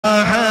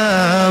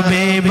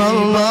حبيب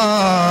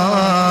الله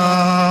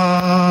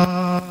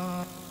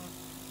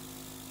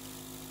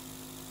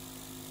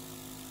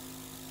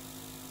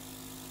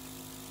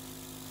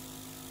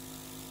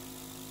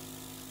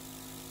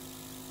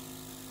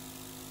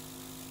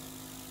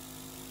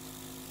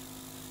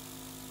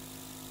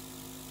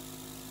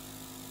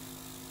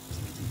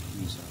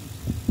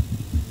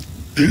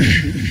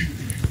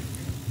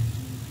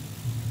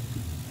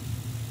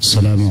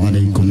السلام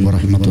عليكم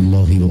ورحمة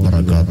الله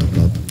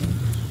وبركاته.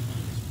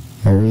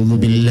 أعوذ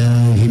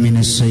بالله من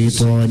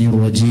الشيطان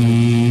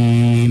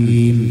الرجيم.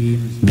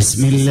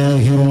 بسم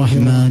الله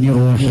الرحمن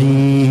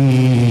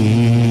الرحيم.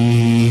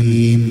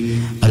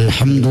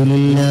 الحمد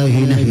لله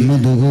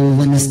نحمده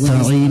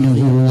ونستعينه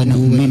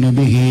ونؤمن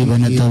به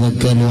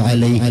ونتوكل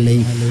عليه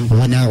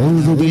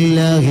ونعوذ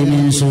بالله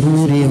من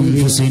شرور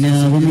أنفسنا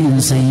ومن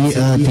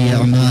سيئات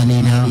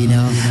أعمالنا.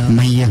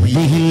 من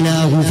يهده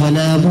الله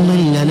فلا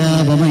مضل له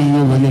ومن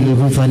يضلله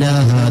فلا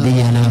هادي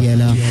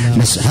له.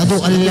 نشهد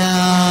أن لا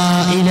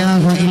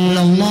إله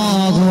إلا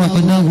الله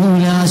وحده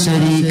لا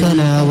شريك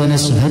له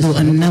ونشهد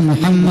أن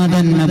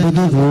محمدا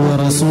عبده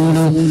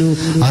ورسوله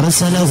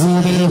أرسله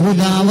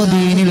بالهدى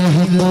ودين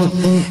الحق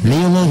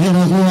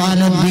ليظهره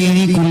على الدين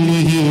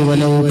كله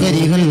ولو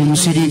كره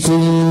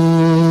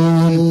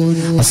المشركون.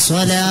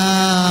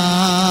 الصلاة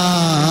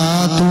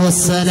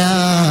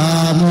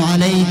والسلام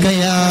عليك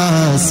يا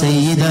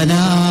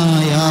سيدنا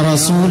يا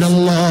رسول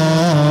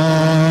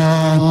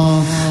الله.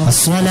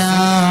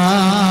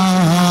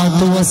 الصلاة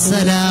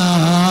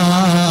والسلام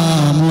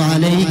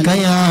عليك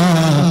يا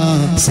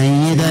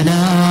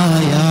سيدنا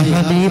يا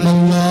حبيب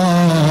الله.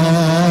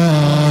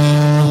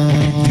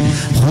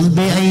 خذ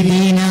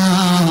بأيدينا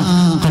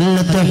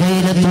قلت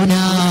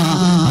حيلتنا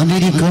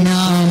أدركنا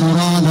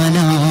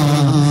مرادنا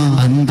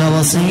أنت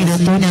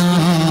وسيلتنا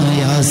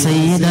يا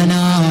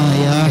سيدنا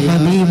يا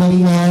حبيب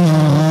الله.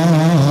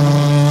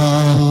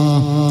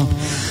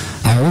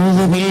 أعوذ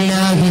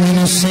بالله من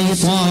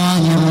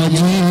الشيطان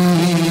الرجيم.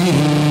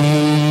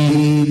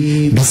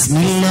 بسم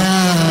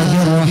الله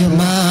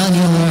الرحمن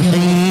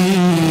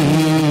الرحيم.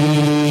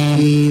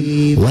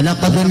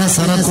 ولقد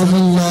نصركم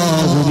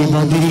الله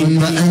ببدر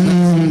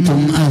وأنتم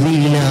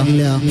أذلة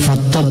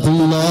فاتقوا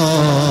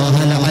الله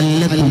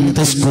لعلكم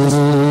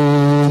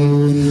تشكرون.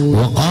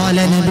 وقال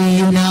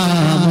نبينا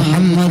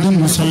محمد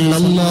صلى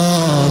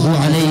الله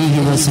عليه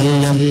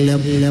وسلم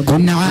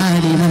كن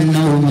عالما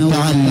أو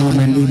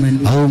متعلما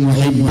أو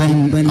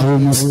محبا أو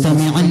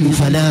مستمعا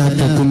فلا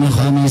تكن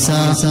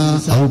خامسا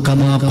أو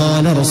كما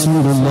قال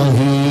رسول الله.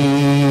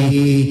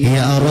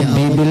 يا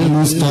ربي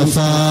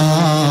بالمصطفى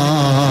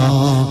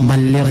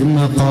بلغ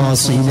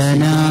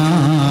مقاصدنا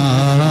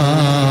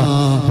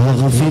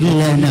واغفر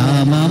لنا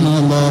ما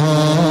مضى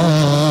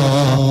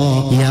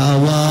يا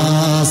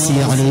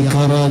واسع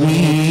الكرم.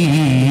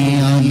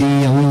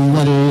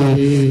 أول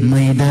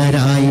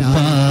മൈദരായി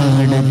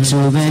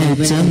പാടച്ചു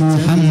വെച്ച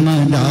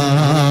മുഹമ്മദ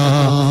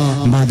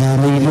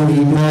ബദറിലും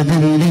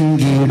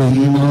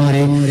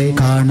ബദറിലെങ്കിടുന്നോരെ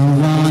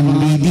കാണുവാൻ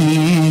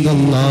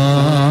വിധിയല്ല.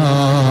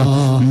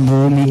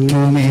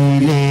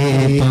 ഭൂമിക്കുമേലെ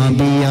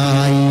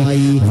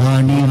പാപിയായി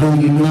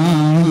വാണിടുന്ന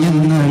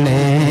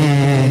ഞങ്ങളെ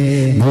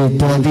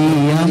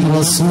ഭൂപതിയാം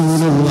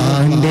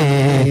റസൂലുള്ളാന്റെ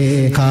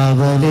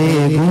കാവലേ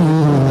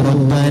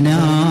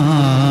റബ്ബനാ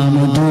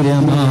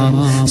മധുരമാം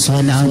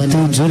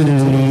സ്വലാത്ത്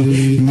ചൊല്ലി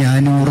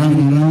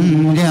ഞാനുറങ്ങും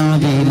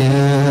രാവിലെ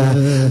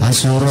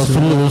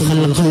അഷ്റഫുൽ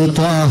ഖൽഖ്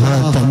ത്വാഹ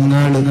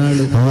തങ്ങൾ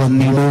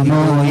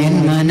വന്നിടുമോ എൻ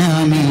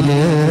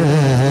മനാമില്.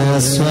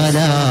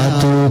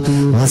 സ്വലാത്തു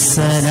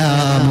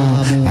വസ്സലാമു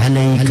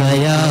അലൈക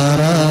യാ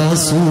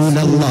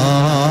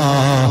റസൂലല്ലാഹ്.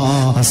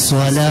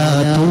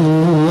 അസ്സലാത്തു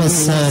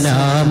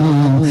വസ്സലാമു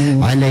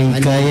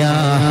അലൈക യാ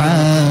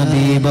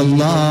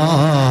ഹബീബല്ലാഹ്.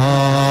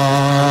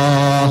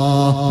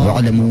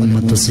 വഅലമു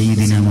ഉമ്മത്ത്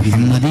സയ്യിദിന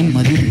മുഹമ്മദിൻ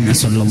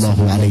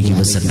സ്വല്ലല്ലാഹു അലൈഹി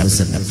വസല്ലം.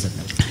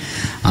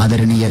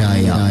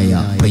 ആദരണീയരായ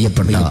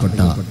പ്രിയപ്പെട്ട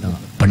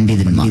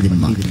പണ്ഡിതന്മാർ,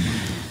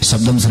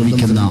 ശബ്ദം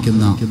ശ്രവിക്കുന്ന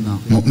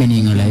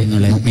മുഅ്മിനീങ്ങളെ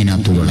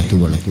മുഅ്മിനാത്തുകളെ,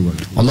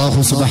 അല്ലാഹു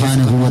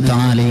സുബ്ഹാനഹു വ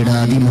തആലയുടെ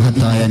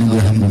അതിമഹത്തായ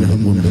അനുഗ്രഹം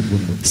കൊണ്ട്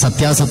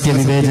സത്യാസത്യ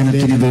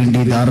വിവേചനത്തിനു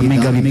വേണ്ടി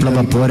ധാർമ്മിക വിപ്ലവ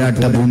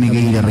പോരാട്ട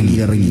ഭൂമികയിൽ ഇറങ്ങി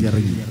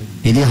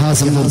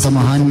ഇതിഹാസം തീർത്ത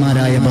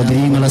മഹാന്മാരായ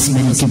ബദരീങ്ങളെ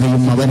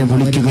സ്മരിക്കുകയും അവരെ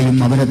വിളിക്കുകയും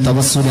അവരെ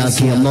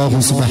തവസ്സുലാക്കി അല്ലാഹു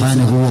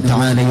സുബ്ഹാനഹു വ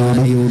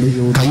തആലയോട്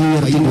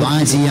കൈയുയർത്തി ദുആ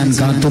ചെയ്യാൻ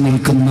കാത്തു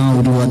നിൽക്കുന്ന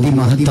ഒരു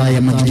അതിമഹത്തായ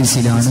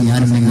മജ്ലിസിലാണ്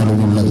ഞാനും നിങ്ങളും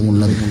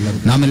ഉള്ളത്.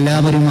 നാം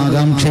എല്ലാവരും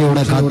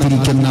ആകാംക്ഷയോടെ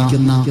കാത്തിരിക്കുന്ന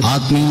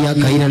ആത്മീയ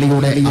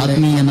കൈരളിയുടെ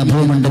ആത്മീയ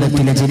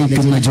നഭോമണ്ഡലത്തിലെ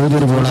ജനിക്കുന്ന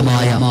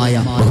ജ്യോതിർഗോളമായ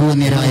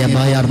ബഹുവന്യരായ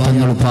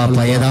ബായാർത്ഥങ്ങൾ പാപ്പ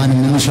ഏതാനും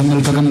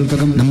നിമിഷങ്ങൾക്കകം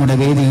നമ്മുടെ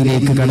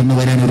വേദിയിലേക്ക് കടന്നു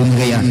വരാൻ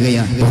ഒരുങ്ങുകയാണ്.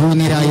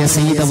 ബഹുവന്യരായ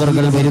സയ്യിദ്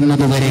അവർകൾ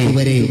വരുന്നതുവരെ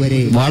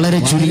വളരെ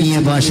ചുരുങ്ങിയ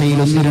ഭാഷയിൽ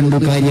 1-2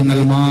 കാര്യങ്ങൾ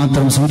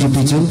മാത്രം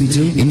സൂചിപ്പിച്ചു.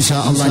 ഇൻഷാ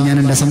അല്ലാഹ് ഞാൻ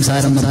എന്റെ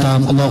സംസാരം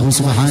നിർത്താം. അല്ലാഹു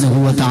സുബ്ഹാനഹു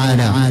വ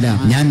തആല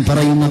ഞാൻ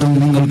പറയുന്നതും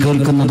നിങ്ങൾ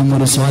കേൾക്കുന്നതും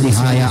ഒരു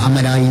സ്വാലിഹായ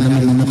അമലായി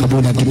നമ്മിൽ നിന്ന്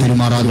കബൂലാക്കി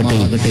തരുമാറാകട്ടെ.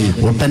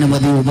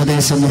 ഒട്ടനവധി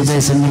ഉപദേശ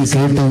നിർദ്ദേശങ്ങൾ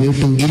കേട്ട്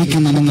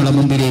ഇരിക്കുന്ന നിങ്ങളുടെ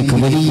മുമ്പിലേക്ക്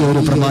വലിയ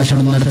ഒരു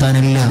പ്രഭാഷണം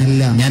നടത്താനല്ല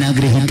ഞാൻ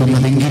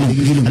ആഗ്രഹിക്കുന്നതെങ്കിലും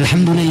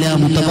അൽഹംദുലില്ലാഹ്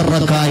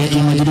മുതബറക്കായ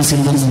ഈ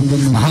മജ്ലിസിൽ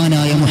നിന്ന്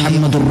മഹാനായ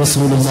മുഹമ്മദുർ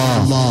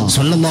റസൂലുള്ളാഹ്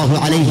സ്വല്ലല്ലാഹു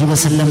അലൈഹി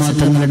വസല്ലമ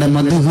തങ്ങളുടെ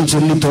മദ്ഹ്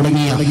ചൊല്ലി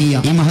തുടങ്ങിയ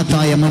ഈ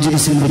മഹത്തായ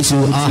മജ്ലിസിൽ വെച്ച്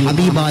ആ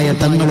ഹബീബായ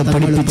തങ്ങൾ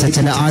പഠിപ്പിച്ച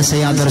ചില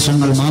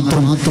ആശയാദർശങ്ങൾ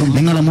മാത്രം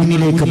നിങ്ങളുടെ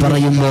മുന്നിലേക്ക്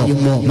പറയുമ്പോൾ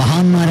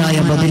മഹാന്മാരായ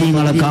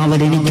ബദരീങ്ങളെ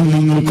കാവൽ എനിക്കും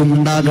നിങ്ങൾക്കും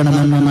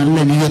ഉണ്ടാകണമെന്ന നല്ല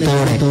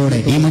നിയത്തോടെ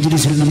ഈ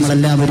മജ്ലിസിൽ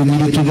നമ്മളെല്ലാവരും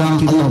ഇരിക്കുക.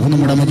 അല്ലാഹു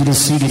നമ്മുടെ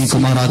മജ്ലിസ്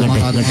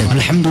സ്വീകരിക്കുമാറാകട്ടെ.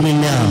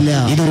 അൽഹംദുലില്ലാഹ്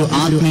ഇതൊരു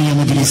ആത്മീയ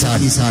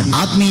മജ്ലിസാണ്.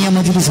 ആത്മീയ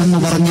മജ്ലിസ് എന്ന്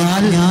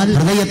പറഞ്ഞാൽ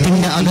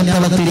ഹൃദയത്തിന്റെ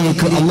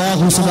അകത്തളത്തിലേക്ക്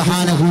അല്ലാഹു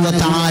സുബ്ഹാനഹു വ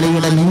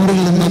തആലയുടെ നൂറിൽ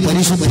നിന്ന്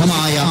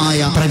പരിശുദ്ധമായ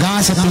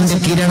പ്രകാശത്തിന്റെ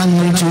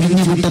കിരണങ്ങൾ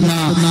ചൊരിഞ്ഞു കിട്ടുന്ന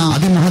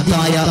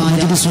അതിമഹത്തായ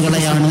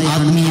മജ്ലിസുകളെയാണ്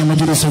ആത്മീയ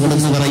മജ്ലിസുകൾ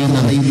എന്ന്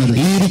പറയുന്നത്.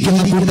 ഈ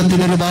ഇരിക്കുന്ന കൂട്ടത്തിൽ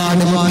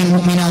ഒരുപാട്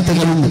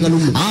മുഅ്മിനാത്തുകളുണ്ട്.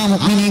 ആ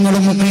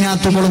മുഅ്മിനീങ്ങളും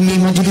മുഅ്മിനാത്തുകളും ഈ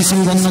മജ്ലിസിൽ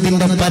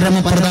വന്നതിന്റെ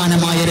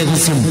പരമപ്രധാനമായ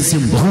രഹസ്യം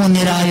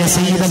ബഹുമാന്യരായ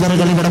സയ്യിദ്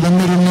അവറുകൾ ഇവിടെ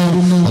വന്നിരുന്നു.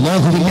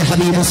 അല്ലാഹുവിന്റെ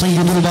ഹബീബ്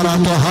സയ്യിദുൽ വറാ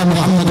ത്വഹ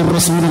മുഹമ്മദുർ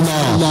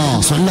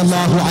റസൂലുള്ളാഹ്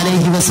സ്വല്ലല്ലാഹു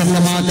അലൈഹി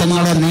വസല്ലമ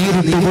തങ്ങളെ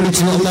നേരിട്ട്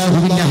വിളിച്ചു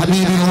അല്ലാഹുവിന്റെ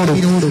ഹബീബിനോട്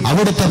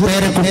അവിടുത്തെ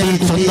പേരക്കുട്ടി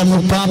സ്വന്തം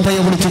ഉപ്പാപ്പയെ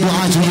വിളിച്ച്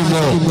ദുആ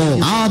ചെയ്യുമ്പോൾ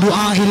ആ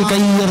ദുആയിൽ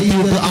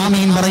കൈയുയർത്തിയിട്ട്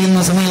ആമീൻ പറയുന്ന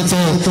സമയത്ത്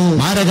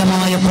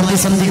മാരകമായ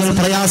പ്രതിസന്ധികൾ,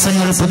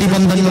 പ്രയാസങ്ങൾ,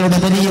 പ്രതിബന്ധങ്ങളുടെ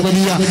വലിയ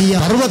വലിയ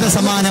പർവ്വത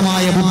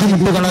സമാനമായ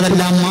ബുദ്ധിമുട്ടുകൾ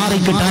അതെല്ലാം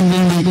മാറിക്കിട്ടാൻ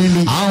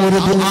വേണ്ടി ആ ഒരു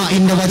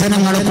ദുആഇന്റെ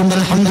വചനങ്ങളെ കൊണ്ട്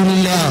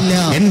അൽഹംദുലില്ലാഹ്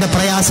എന്റെ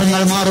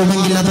പ്രയാസങ്ങൾ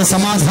മാറുമെങ്കിൽ അത്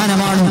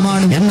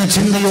സമാധാനമാണ് എന്ന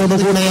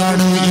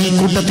ചിന്തയോടുകൂടെയാണ് ഈ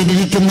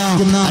കൂട്ടത്തിലിരിക്കുന്ന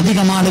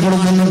അധികം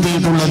ആളുകളും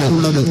മുൻനിർത്തിയിട്ടുള്ളത്.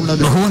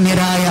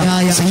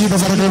 ബഹുമാന്യരായ സയ്യിദ്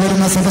അവറുകൾ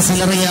വരുന്ന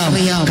സദസ്സിലറിയാം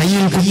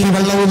കയ്യിൽ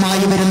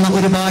കുപ്പിവെള്ളവുമായി വരുന്ന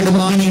ഒരുപാട്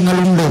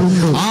മുഅ്മിനീങ്ങളുണ്ട്.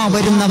 ആ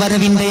വരുന്ന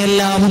വരവിന്റെ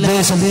എല്ലാം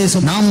ഉദ്ദേശം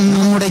നാം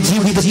നമ്മുടെ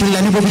ജീവിതത്തിൽ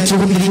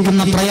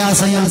അനുഭവിച്ചുകൊണ്ടിരിക്കുന്ന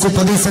പ്രയാസങ്ങൾക്ക്,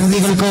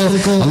 പ്രതിസന്ധികൾക്ക്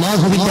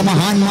അല്ലാഹുവിന്റെ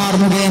മഹാന്മാർ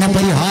മുഖേന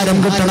പരിഹാരം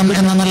കിട്ടണം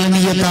എന്ന നല്ല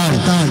നിയ്യത്താണ്.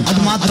 അത്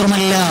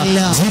മാത്രമല്ല,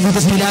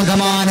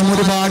 ജീവിതത്തിലാകമാനം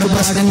ഒരുപാട്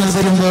പ്രശ്നങ്ങൾ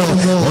വരുമ്പോൾ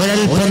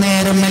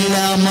ഒരൽപ്പനേരം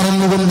എല്ലാം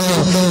മറന്നുകൊണ്ട്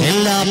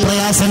എല്ലാ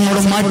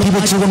പ്രയാസങ്ങളും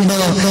മാറ്റിവെച്ചുകൊണ്ട്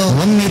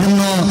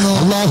വന്നിരുന്നു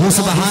അല്ലാഹു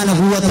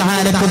സുബ്ഹാനഹു വ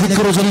തആലക്ക്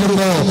ദിക്ർ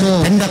ചൊല്ലുമ്പോൾ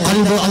തന്റെ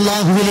ഖൽബ്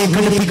അല്ലാഹുവിലേക്ക്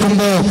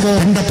അടുപ്പിക്കുമ്പോൾ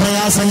തന്റെ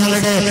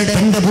പ്രയാസങ്ങളുടെ,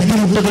 തന്റെ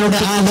ബുദ്ധിമുട്ടുകളുടെ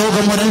ആ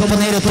ലോകം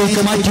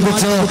ഒരൽപ്പനേരത്തേക്ക്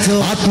മാറ്റിവെച്ച്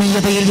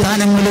ആത്മീയതയിൽ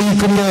താനങ്ങൾ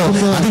ലയിക്കുമ്പോൾ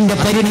അതിന്റെ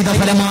പരിണിത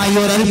ഫലമായി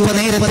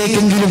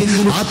ഒരൽപ്പനേരത്തേക്കെങ്കിലും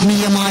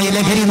ആത്മീയമായ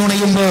ലഹരി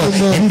നുണയുമ്പോൾ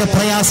എന്റെ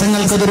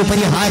പ്രയാസങ്ങൾക്ക് അതൊരു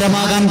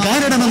പരിഹാരമാകാൻ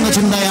കാരണമെന്ന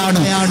ചിന്തയാണ്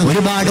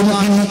ഒരുപാട്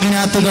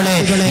മുഅ്മിനാത്തുകളെ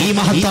ഈ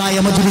മഹത്തായ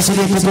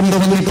മജ്ലിസിലേക്ക്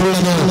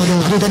കൊണ്ടുവന്നിട്ടുള്ളത്.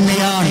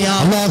 അതുതന്നെയാണ്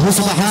അല്ലാഹു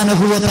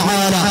സുബ്ഹാനഹു വ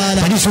തആല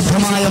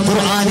പരിശുദ്ധമായ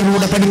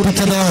ഖുർആനിലൂടെ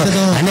പഠിപ്പിച്ചത്.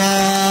 അലാ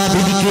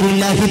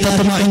ബിദിക്രില്ലാഹി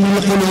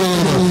തത്മഇന്നുൽ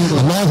ഖുലൂബ്.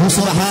 അല്ലാഹു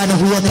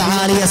സുബ്ഹാനഹു വ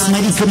തആലയെ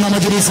സ്മരിക്കുന്ന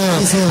മജ്ലിസ്,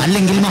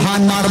 അല്ലെങ്കിൽ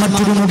മഹാന്മാർ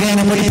മറ്റൊരു മുഖേന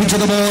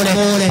പഠിപ്പിച്ചതുപോലെ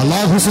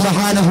അല്ലാഹു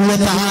സുബ്ഹാനഹു വ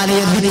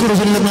തആലയെ ദിക്ർ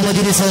ചൊല്ലുന്ന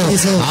മജ്ലിസ്,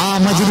 ആ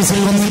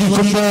മജ്ലിസിൽ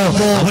വന്നിരിക്കുമ്പോൾ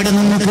അവിടെ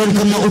നിന്ന്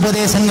കേൾക്കുന്ന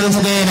ഉപദേശങ്ങൾ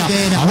മുഖേന,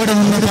 അവിടെ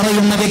നിന്ന്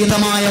പറയുന്ന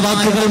വ്യക്തമായ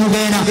വാക്കുകൾ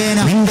മുഖേന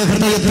നിന്റെ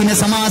ഹൃദയത്തിന്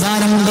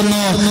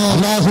സമാധാനമുണ്ടെന്നോ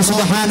അല്ലാഹു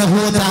സുബ്ഹാനഹു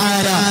വ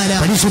തആല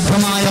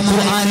പരിശുദ്ധമായ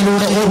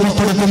ഖുർആനിലൂടെ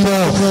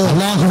ഓർമ്മപ്പെടുത്തുമ്പോൾ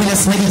അല്ലാഹുവിനെ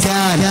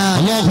സ്മരിക്കാൻ,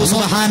 അല്ലാഹു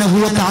സുബ്ഹാനഹു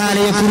വ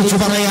തആലയെ കുറിച്ച്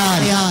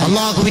പറയാൻ,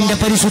 അല്ലാഹുവിന്റെ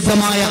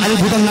പരിശുദ്ധമായ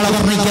അത്ഭുതങ്ങളെ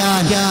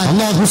വർണ്ണിക്കാൻ,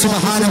 അല്ലാഹു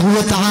സുബ്ഹാനഹു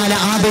വ തആല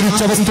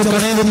ആദരിച്ച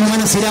വസ്തുക്കളെ ഒന്ന്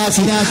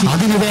മനസ്സിലാക്കി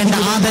അതിനുവേണ്ട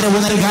ആദരവ്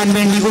നൽകാൻ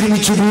വേണ്ടി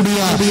ഒരുമിച്ച് കൂടിയ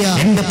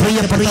എന്റെ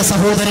പ്രിയപ്പെട്ട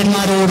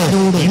സഹോദരന്മാരോട്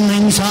ഇന്ന്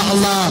ഇൻഷാ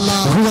അല്ലാഹ്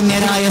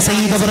ബഹുമാന്യരായ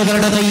സയ്യിദ്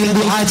അവറുകളുടെ കയ്യിൽ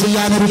ദുആ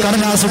ചെയ്യാൻ ഒരു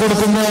കടലാസ്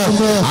കൊടുക്കുമ്പോൾ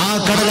ആ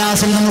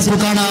കടലാസിൽ നമുക്ക്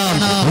കാണാം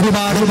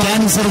ഒരുപാട്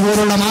ക്യാൻസർ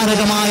പോലുള്ള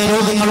മാരകമായ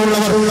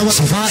രോഗങ്ങളുള്ളവർ,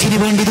 ശിഫാഇന്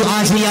വേണ്ടി ദുആ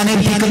ചെയ്യാൻ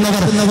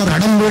ഏൽപ്പിക്കുന്നവർ,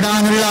 കടം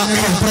വീടാനുള്ള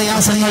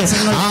പ്രയാസങ്ങൾ,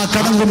 ആ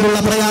കടം കൊണ്ടുള്ള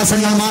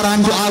പ്രയാസങ്ങൾ മാറാൻ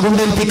ദുആ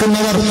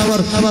കൊണ്ടേൽപ്പിക്കുന്നവർ,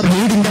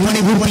 വീടിന്റെ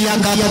പണി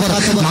പൂർത്തിയാക്കാത്തവർ,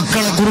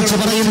 മക്കളെ കുറിച്ച്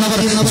പറയുന്നവർ,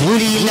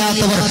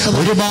 ജോലിയില്ലാത്തവർ,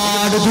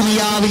 ഒരുപാട്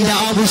ദുനിയാവിന്റെ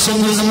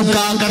ആവശ്യങ്ങൾ നമുക്ക്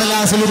ആ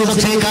കടലാസിൽ ഒരു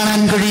പക്ഷേ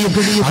കാണാൻ കഴിയും.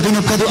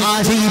 അതിനൊക്കെ ദുആ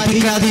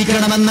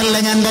ചെയ്യിപ്പിക്കാതിരിക്കണമെന്നല്ല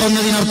ഞാൻ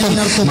പറഞ്ഞതിനർത്ഥം.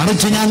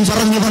 മറിച്ച് ഞാൻ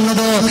പറഞ്ഞു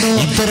വന്നത്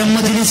ഇത്തരം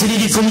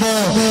മജ്ലിസിലിരിക്കുമ്പോ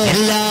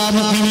എല്ലാ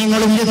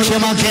മുഅ്മിനീങ്ങളും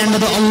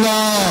ലക്ഷ്യമാക്കേണ്ടത്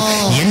അല്ലാഹ്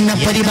എന്നെ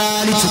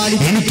പരിപാലിച്ചു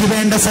എനിക്ക്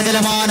വേണ്ട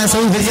സകലമാന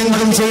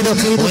സൗകര്യങ്ങളും ചെയ്ത്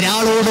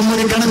ഒരാളോടും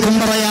ഒരു കണക്കും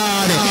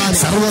പറയാതെ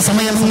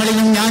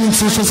സർവ്വസമയങ്ങളിലും ഞാൻ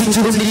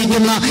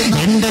ശ്വസിച്ചുകൊണ്ടിരിക്കുന്ന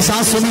എന്റെ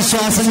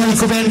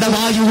ശ്വാസനിശ്വാസങ്ങൾക്ക് വേണ്ട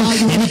വായുവും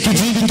എനിക്ക്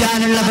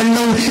ജീവിക്കാനുള്ള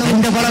വെള്ളവും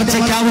എന്റെ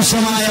വളർച്ചയ്ക്ക്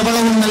ആവശ്യമായ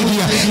വളവും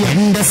നൽകിയ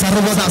എന്റെ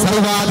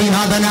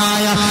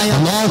സർവാധിനാഥനായ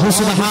അല്ലാഹു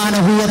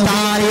സുബ്ഹാനഹു വ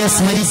തആലയെ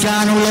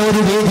സ്മരിക്കാനുള്ള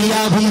ഒരു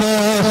വേദിയാകുമ്പോ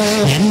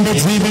എന്റെ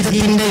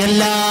ജീവിതത്തിന്റെ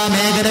എല്ലാ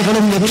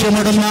മേഖലകളും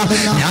ലക്ഷ്യമിടുന്ന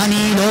ഞാൻ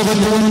ഈ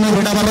ലോകത്ത് നിന്ന്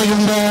വിട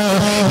പറയുമ്പോ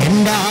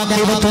എന്റെ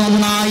ആഖിറത്ത്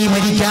നന്നായി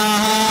മരിക്കാൻ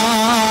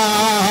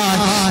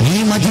ഈ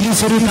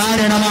മജ്ലിസ് ഒരു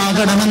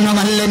കാരണമാകണമെന്ന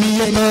നല്ല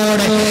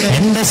നിയ്യത്തോടെ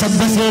എന്റെ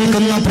ശബ്ദം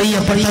കേൾക്കുന്ന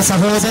പ്രിയപ്പെട്ട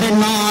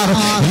സഹോദരന്മാർ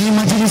ഈ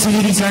മജ്ലിസിൽ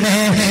സ്വീകരിക്കണേ.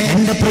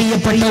 എന്റെ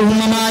പ്രിയപ്പെട്ട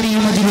ഉമ്മമാരി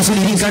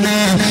മജ്‌ലിസിലിരിക്കണേ.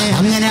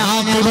 അങ്ങനെ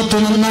ആഖിബത്ത്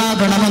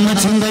നന്നാകണമെന്ന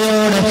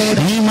ചിന്തയോടെ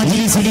ഈ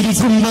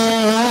മജ്‌ലിസിലിരിക്കുമ്പോൾ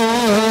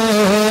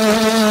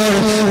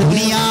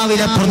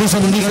ദുനിയാവിലെ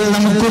പ്രതിസന്ധികൾ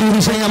നമുക്കൊരു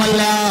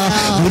വിഷയമല്ല.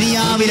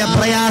 ദുനിയാവിലെ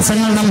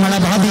പ്രയാസങ്ങൾ നമ്മളെ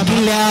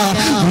ബാധിക്കില്ല.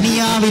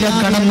 ദുനിയാവിലെ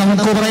കടം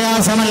നമുക്ക്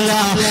പ്രയാസമല്ല.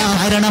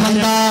 കാരണം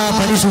എന്താ?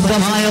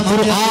 പരിശുദ്ധമായ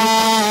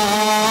ഖുർആൻ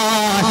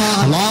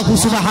അല്ലാഹു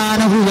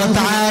സുബ്ഹാനഹു വ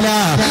തആല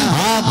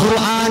ആ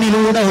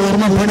ഖുർആനിലൂടെ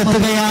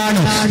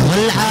ഓർമ്മപ്പെടുത്തുകയാണ്.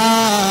 വൽ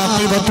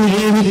ആഖിബത്തു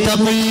ലിൽ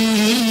മുത്തഖീൻ.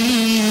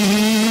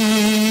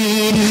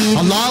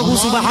 അല്ലാഹു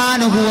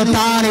സുബ്ഹാനഹു വ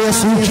തആലയെ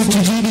സൂക്ഷിച്ചു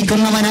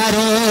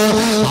ജീവിക്കുന്നവനാരോ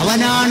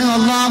അവനാണ്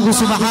അല്ലാഹു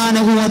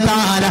സുബ്ഹാനഹു വ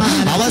തആല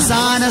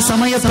അവസാന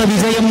സമയത്ത്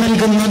വിജയം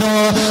നൽകുന്നതോ.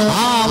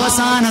 ആ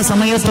അവസാന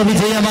സമയത്ത്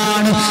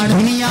വിജയമാണ്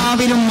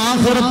ദുനിയാവിലും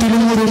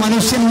ആഖിറത്തിലും ഒരു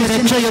മനുഷ്യന്റെ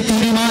രക്ഷയെ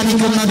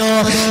തീരുമാനിക്കുന്നതോ.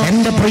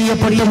 എന്റെ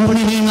പ്രിയപ്പെട്ട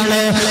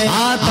മുഅ്മിനീങ്ങളെ,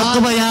 ആ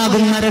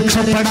തഖ്വയാകുന്ന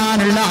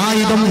രക്ഷപ്പെടാനുള്ള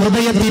ആയുധം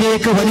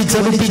ഹൃദയത്തിലേക്ക്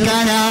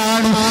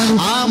വലിച്ചെടുപ്പിക്കാനാണ്.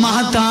 ആ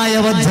മഹത്തായ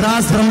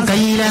വജ്രാസ്ത്രം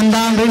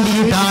കയ്യിലേന്താൻ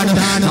വേണ്ടിയിട്ടാണ്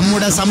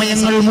നമ്മുടെ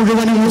സമയങ്ങൾ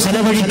മുഴുവനും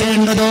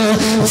ചെലവഴിക്കേണ്ടതോ.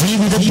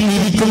 ജീവിതത്തിൽ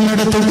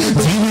ഇരിക്കുന്നിടത്തും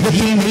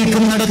ജീവിതത്തിൽ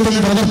നിൽക്കുന്നിടത്തും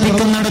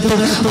പ്രവർത്തിക്കുന്നിടത്തും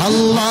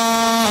അല്ലാഹ്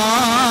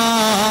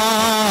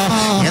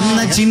എന്ന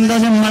ചിന്ത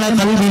നമ്മളെ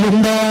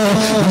കൽവിലുണ്ടോ?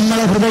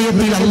 നമ്മളെ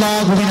ഹൃദയത്തിൽ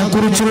അല്ലാഹുവിനെ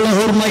കുറിച്ചുള്ള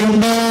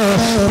ഓർമ്മയുണ്ടോ?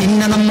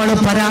 പിന്നെ നമ്മൾ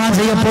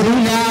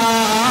പരാജയപ്പെടില്ല.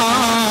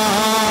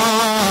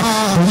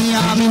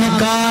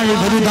 ദുനിയാവിനേക്കാൾ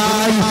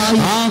വലുതായി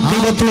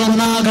ആഖിറത്ത്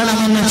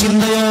നന്നാകണമെന്ന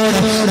ചിന്തയോടെ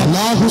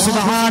അല്ലാഹു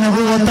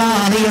സുബ്ഹാനഹു വ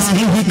തആലയെ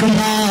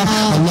സ്നേഹിക്കുന്ന,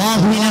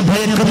 അല്ലാഹുവിനെ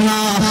ഭയക്കുന്ന,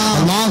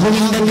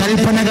 അല്ലാഹുവിന്റെ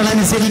കൽപ്പനകൾ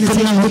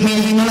അനുസരിക്കുന്ന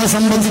മുഅ്മിനീങ്ങളെ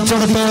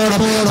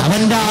സംബന്ധിച്ചിടത്തോളം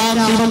അവന്റെ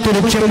ആഖിറത്ത്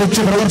ലക്ഷ്യം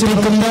വെച്ച്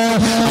പ്രവർത്തിക്കുമ്പോൾ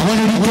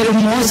അവനൊരിക്കലും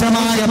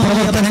മോശമായ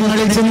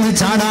പ്രവർത്തനങ്ങളിൽ ചെന്ന്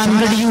ചാടാൻ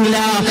കഴിയൂല.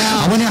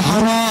 അവന്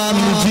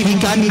ഹറാമിൽ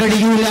ജീവിക്കാൻ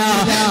കഴിയൂല.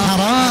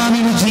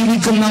 ഹറാമിൽ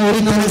ജീവിക്കുന്ന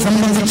ഒരുത്തനെ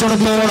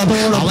സംബന്ധിച്ചിടത്തോളം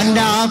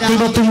അവന്റെ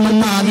ആഖിറത്തും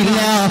നന്നാകില്ല.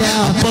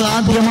 അപ്പോൾ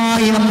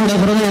ആദ്യമായി നമ്മുടെ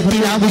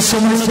ഹൃദയത്തിൽ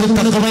ആവശ്യമുള്ളത്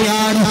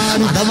തഖ്വയാണ്,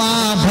 അഥവാ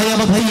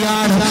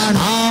ഭയഭക്തിയാണ്.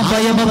 ആ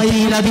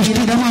ഭയഭക്തിയിൽ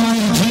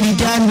അധിഷ്ഠിതമായി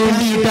ജീവിക്കാൻ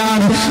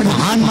വേണ്ടിയിട്ടാണ്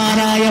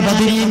മഹാന്മാരായ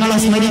ബദരീങ്ങളെ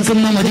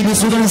സ്മരിക്കുന്ന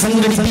മജ്‌ലിസുകൾ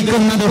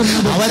സംഘടിപ്പിക്കുന്നത്.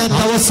 അവരെ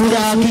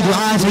തവസ്സുലാക്കി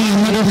ദുആ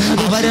ചെയ്യുന്നത്,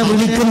 അവരെ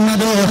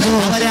വിളിക്കുന്നത്,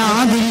 അവരെ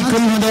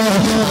ആദരിക്കുന്നത്,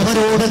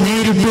 അവരോട്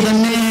നേരിട്ട്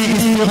തന്നെ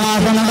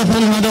ഇസ്തിഗാസ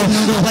നടത്തുന്നത്,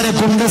 അവരെ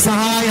കൊണ്ട്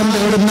സഹായം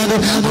തേടുന്നത്.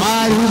 ആ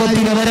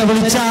രൂപത്തിൽ അവരെ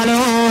വിളിച്ചാലോ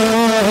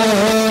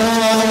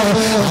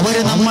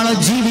അവര് നമ്മളെ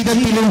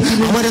ജീവിതത്തിലും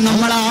അവര്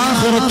നമ്മളെ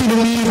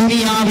ആഖിറത്തിലും ഈ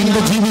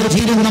ദുനിയാവിന്റെ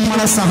ജീവിതത്തിലും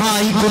നമ്മളെ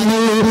സഹായിക്കുന്നു.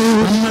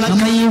 നമ്മളെ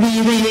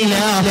കൈവിടുകയില്ല,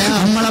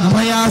 നമ്മളെ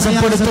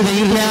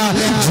പ്രയാസപ്പെടുത്തുകയില്ല.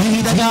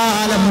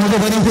 ജീവിതകാലം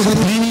മുഴുവനും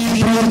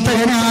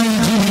പ്രവർത്തകനായി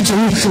ജീവിച്ചു.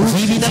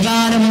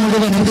 ജീവിതകാലം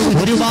മുഴുവനും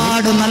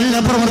ഒരുപാട് നല്ല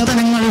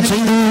പ്രവർത്തനങ്ങൾ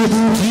ചെയ്തു.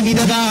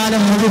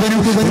 ജീവിതകാലം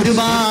മുഴുവനും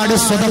ഒരുപാട്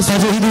സ്വതന്ത്ര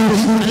ചെയ്തു.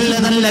 നല്ല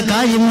നല്ല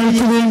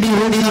കാര്യങ്ങൾക്ക് വേണ്ടി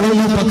ഓടി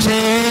നടന്നു. പക്ഷേ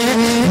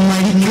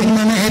മരിക്കുന്ന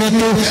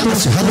നേരത്ത്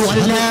അശ്ഹദു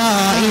അല്ലാ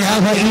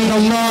ഇലാഹ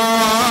ഇല്ലല്ലാഹ്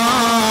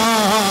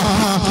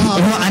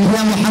വ അന്ന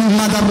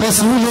മുഹമ്മദർ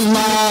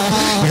റസൂലുള്ളാഹ്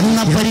എന്ന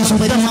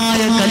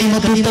പരിശുദ്ധമായ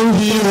കലിമത്തു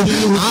തൗഹീദ്,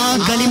 ആ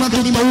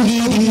കലിമത്തു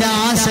തൗഹീദിന്റെ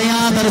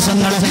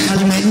ആശയാദർശങ്ങൾ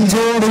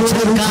നെഞ്ചോട്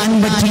ചേർക്കാൻ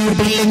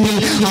പറ്റിയിട്ടില്ലെങ്കിൽ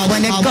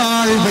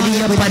അവനേക്കാൾ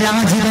വലിയ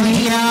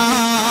പരാജയമില്ല,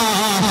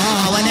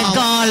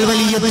 അവനേക്കാൾ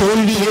വലിയ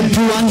തോൽവി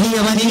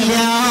ഏറ്റുവാങ്ങിയവനില്ല.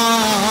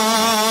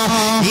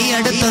 ഈ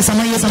അടുത്ത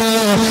സമയത്ത്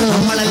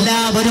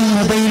നമ്മളെല്ലാവരും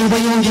മൊബൈൽ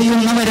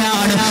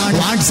ഉപയോഗിക്കുന്നവരാണ്,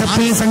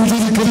 വാട്സപ്പിൽ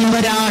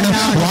സഞ്ചരിക്കുന്നവരാണ്,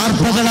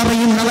 വാർത്തകൾ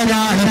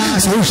അറിയുന്നവരാണ്.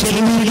 സോഷ്യൽ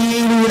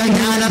മീഡിയയിലൂടെ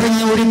ഞാൻ അറിഞ്ഞ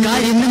ഒരു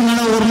കാര്യം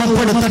നിങ്ങളെ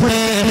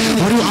ഓർമ്മപ്പെടുത്തട്ടെ.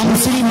 ഒരു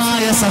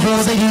അമുസ്ലിമായ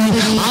സഹോദരി,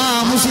 ആ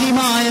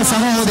മുസ്ലിമായ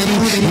സഹോദരി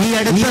ഈ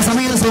അടുത്ത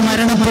സമയത്ത്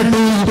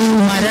മരണപ്പെട്ടു.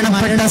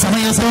 മരണപ്പെട്ട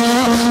സമയത്ത്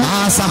ആ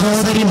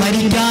സഹോദരി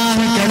മരിക്കാൻ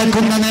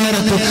കിടക്കുന്ന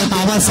നേരത്ത്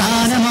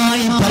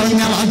അവസാനമായി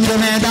പറഞ്ഞ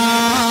വാക്യമേതാ?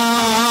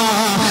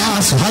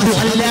 അശ്ഹദു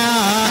അല്ലാ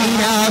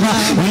ഇലാഹ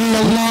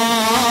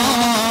ഇല്ലല്ലാഹ്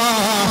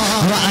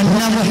വ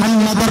അന്ന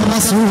മുഹമ്മദർ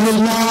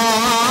റസൂലുള്ളാഹ്.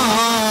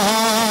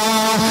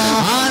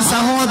 ആ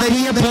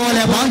സഹോദരിയെ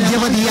പോലെ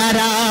ഭാഗ്യവതി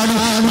ആരാണ്?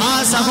 ആ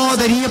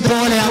സഹോദരിയെ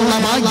പോലെ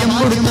അള്ളാഹ് ഭാഗ്യം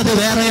കൊടുത്തത്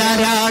വേറെ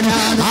ആരാണ്?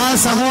 ആ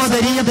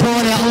സഹോദരിയെ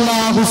പോലെ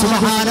അല്ലാഹു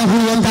സുബ്ഹാനഹു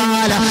വ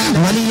തആല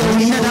വലിയ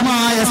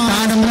ഉന്നതമായ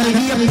സ്ഥാനം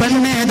നൽകിയ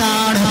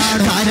പെണ്ണേതാണ്.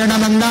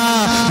 കാരണം എന്താ?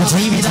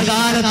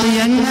 ജീവിതകാലത്ത്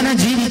എങ്ങനെ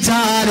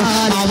ജീവിച്ചാലും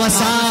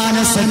അവസാന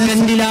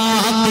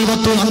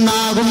സെക്കൻഡിലാഖിറത്ത്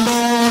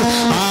നന്നാകുമ്പോൾ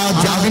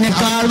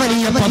അതിനേക്കാൾ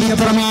വലിയ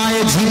പവിത്രമായ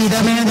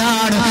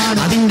ജീവിതമേതാണ്?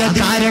 അതിന്റെ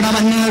കാരണം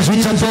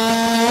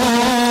അന്വേഷിച്ചപ്പോൾ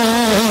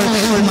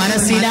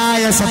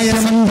മനസ്സിലായ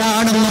സത്യം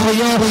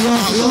എന്താണെന്നറിയോ?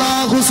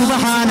 അല്ലാഹു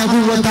സുബ്ഹാനഹു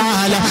വ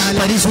തആല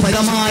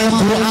പരിശുദ്ധമായ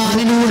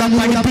ഖുർആനിലൂടെ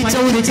പഠിപ്പിച്ച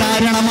ഒരു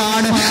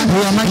കാരണമാണ്.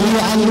 വമൻ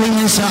യുഅദ്ദിം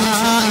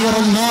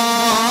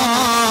ശആഇറല്ലാഹ്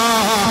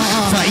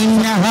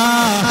ഫഇന്നഹാ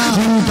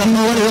മിൻ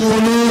തഖ്വൽ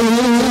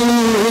ഖുലൂബ്.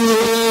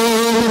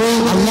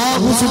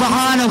 അല്ലാഹു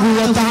സുബ്ഹാനഹു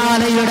വ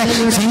തആലയുടെ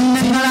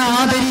ചിഹ്നങ്ങളെ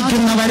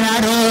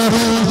ആദരിക്കുന്നവരാരോ,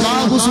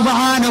 അല്ലാഹു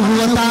സുബ്ഹാനഹു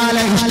വ തആല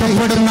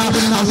ഇഷ്ടപ്പെടുന്ന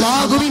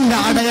അല്ലാഹുവിന്റെ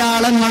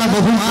അടയാളങ്ങളെ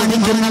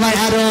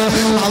ബഹുമാനിക്കുന്നവരാരോ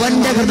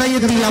അവന്റെ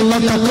ഹൃദയത്തിൽ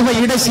അല്ലാഹു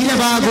തഖ്വയുടെ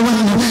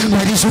ശിലഭാഗമെന്ന്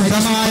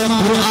പരിശുദ്ധമായ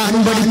ഖുർആൻ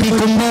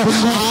പഠിപ്പിക്കുമ്പോൾ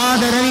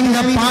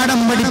ആദരവിന്റെ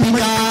പാഠം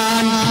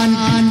പഠിപ്പിക്കാൻ,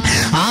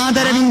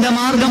 ആദരവിന്റെ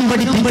മാർഗം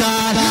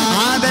പഠിപ്പിക്കാൻ,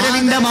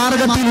 ആദരവിന്റെ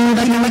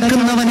മാർഗത്തിലൂടെ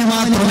നടക്കുന്നവന്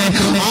മാത്രമേ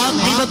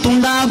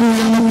ആഖിറത്തുണ്ടാകൂ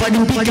എന്ന്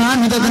പഠിപ്പിക്കാൻ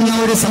ഉതകുന്ന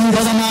ഒരു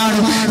സംഭവമാണ്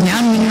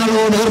ഞാൻ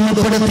നിങ്ങളോട്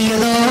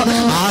ഓർമ്മപ്പെടുത്തിയത്.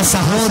 ആ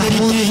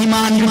സഹോദരിക്ക്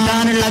ഈമാൻ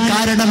കിട്ടാനുള്ള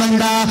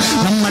കാരണമെന്താ?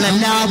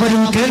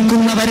 നമ്മളെല്ലാവരും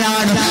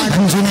കേൾക്കുന്നവരാണ്.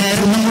 5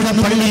 നേരം നമ്മുടെ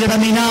പള്ളിയുടെ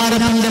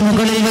മിനാരത്തിന്റെ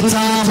മുകളിൽ വെച്ച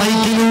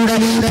മൈക്കിലൂടെ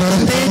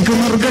പുറത്തേക്ക്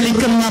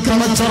നിർഗളിക്കുന്ന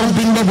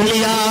പടച്ചറബിന്റെ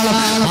വിളിയാളം.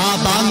 ആ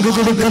ബാങ്ക്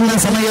കൊടുക്കുന്ന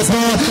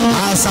സമയത്ത്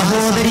ആ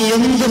സഹോദരി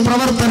എന്ത്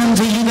പ്രവർത്തനം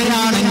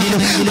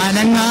ചെയ്യുകയാണെങ്കിലും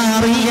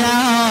അനങ്ങാറില്ല,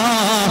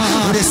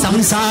 ഒരു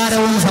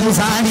സംസാരവും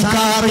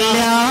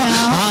സംസാരിക്കാറില്ല.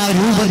 ആ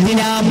രൂപത്തിൽ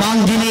ആ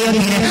ബാങ്കിനെ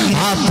അങ്ങനെ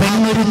ആ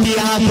പെണ്ണൊരുത്തി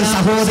ആ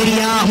സഹോദരി,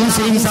 ആ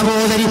മുസ്ലിം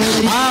സഹോദരി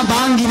ആ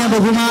ബാങ്കിനെ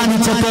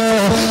ബഹുമാനിച്ചപ്പോ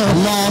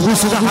അല്ലാഹു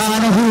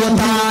സുബ്ഹാനഹു വ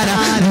തആല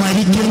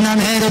മരിക്കുന്ന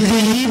നേരത്തെ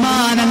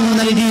ഈമാനം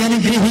നൽകി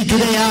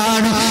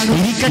അനുഗ്രഹിക്കുകയാണ്.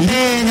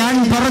 ഇരിക്കട്ടെ, ഞാൻ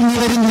പറഞ്ഞു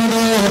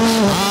വരുന്നത്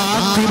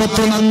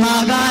ആഖിറത്ത്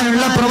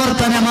നന്നാകാനുള്ള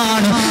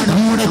പ്രവർത്തനമാണ്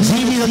നമ്മുടെ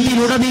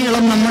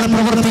ജീവിതത്തിലുടനീളം നമ്മൾ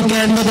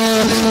പ്രവർത്തിക്കേണ്ടത്,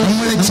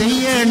 നമ്മൾ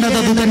ചെയ്യേണ്ടത്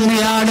അത്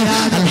തന്നെയാണ്.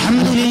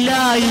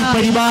 അൽഹംദുലില്ലാഹ്, ഈ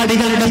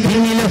പരിപാടികളുടെ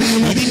പിന്നിൽ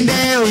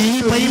ഈ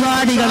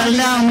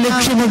പരിപാടികളെല്ലാം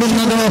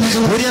ലക്ഷ്യമിടുന്നത്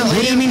ഒരു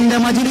ഇൽമിന്റെ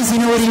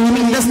മജ്ലിസിനെ, ഒരു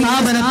ഇൽമിന്റെ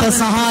സ്ഥാപനത്തെ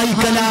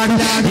സഹായിക്കലാണ്.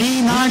 ഈ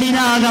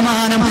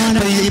നാടിനാകമാനം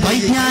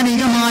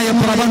വൈജ്ഞാനികമായ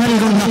പ്രഭ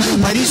നൽകുന്ന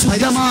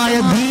പരിശുദ്ധമായ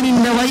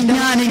ദീനിന്റെ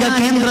വൈജ്ഞാനിക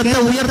കേന്ദ്രത്തെ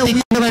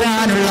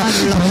ഉയർത്തിക്കൊണ്ടുവരാനുള്ള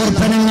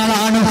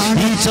പ്രവർത്തനങ്ങളാണ്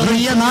ഈ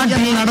ചെറിയ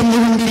നാട്ടിൽ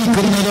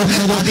നടന്നുകൊണ്ടിരിക്കുന്നത്.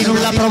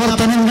 അതിനുള്ള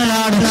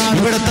പ്രവർത്തനങ്ങളാണ്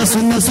ഇവിടുത്തെ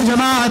സുന്നത്ത്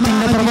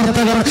ജമാഅത്തിന്റെ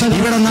പ്രവർത്തകർ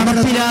ഇവിടെ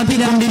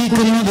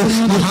നടപ്പിലാക്കിക്കൊണ്ടിരിക്കുന്നത്.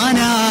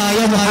 മഹാനായ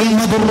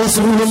മുഹമ്മദുർ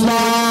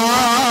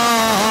റസൂലുള്ളാഹ്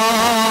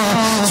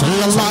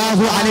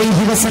സല്ലല്ലാഹു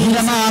അലൈഹി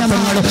വസല്ലമ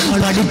തങ്ങൾ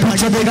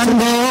പഠിപ്പിച്ചത്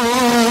കണ്ടോ?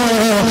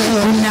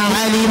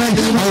 ആലിമൻ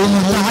ഔ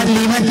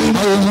മുതഅല്ലിമൻ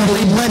ഔ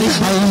മുഹിബ്ബൻ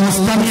ഔ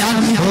മുസ്തമിഅൻ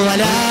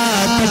വലാ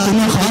തകുൻ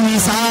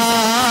ഖാമിസാ.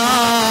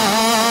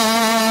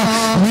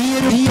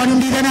 നീയൊരു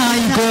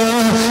പണ്ഡിതനായിക്കോ.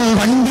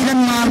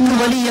 പണ്ഡിതന്മാർക്ക്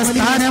വലിയ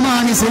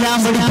സ്ഥാനമാണ് ഇസ്ലാം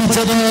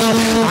പഠിപ്പിച്ചത്.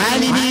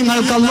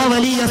 ആലിമീങ്ങൾക്ക് അല്ലാഹു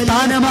വലിയ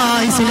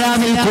സ്ഥാനമായി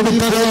ഇസ്ലാമിൽ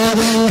കൊടുത്തത്.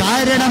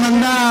 കാരണം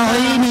എന്താ?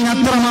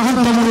 അത്ര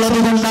മഹത്വമുള്ളത്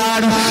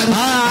കൊണ്ടാണ്.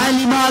 ആ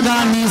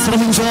ആലിമാകാൻ നീ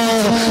ശ്രമിച്ചോ.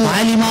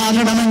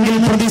 ആലിമാകണമെങ്കിൽ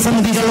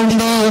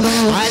പ്രതിസന്ധികളുണ്ടോ,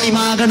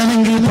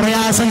 ആലിമാകണമെങ്കിൽ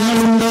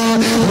പ്രയാസങ്ങളുണ്ടോ,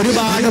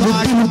 ഒരുപാട്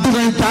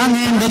ബുദ്ധിമുട്ടുകൾ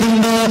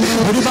താങ്ങേണ്ടതുണ്ടോ,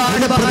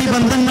 ഒരുപാട്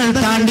പ്രതിബന്ധങ്ങൾ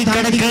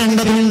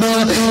താണ്ടിക്കടക്കേണ്ടതുണ്ടോ.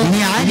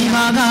 ഇനി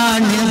ആലിമാകാൻ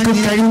നിനക്ക്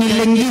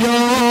കഴിഞ്ഞില്ലെങ്കിലോ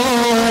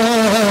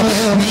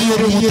നീ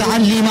ഒരു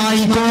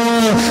മുതഅല്ലിമായിക്കോ.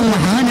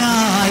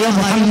 മഹാനായ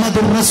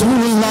മുഹമ്മദുർ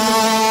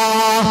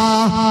റസൂലുള്ളാഹ്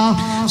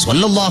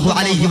സ്വല്ലല്ലാഹു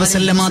അലൈഹി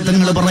വസല്ലമ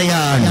തങ്ങൾ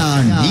പറയാണ്,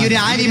 നീ ഒരു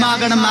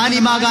ആലിമാകണം.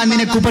 ആലിമാകാൻ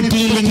നിനക്ക്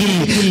പറ്റിയില്ലെങ്കിൽ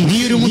നീ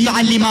ഒരു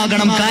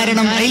മുതഅല്ലിമാകണം.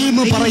 കാരണം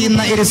ഇൽമു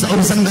പറയുന്ന ഒരു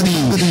സംഗതി,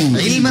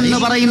 ഇൽമെന്ന്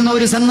പറയുന്ന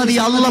ഒരു സംഗതി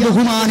അല്ലാഹു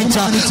ബഹുമാനിച്ച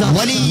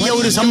വലിയ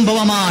ഒരു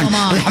സംഭവമാണ്.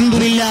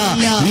 അൽഹംദുലില്ലാഹ്,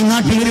 ഈ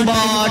നാട്ടിൽ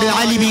ഒരുപാട്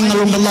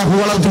ആലിമീങ്ങളുണ്ട്. അല്ലാഹു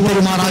വളർത്തി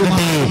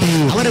പെരുമാറാകട്ടെ.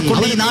 അവരെ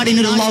കൊണ്ട് ഈ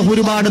നാടിന് അല്ലാഹു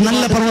ഒരുപാട്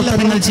നല്ല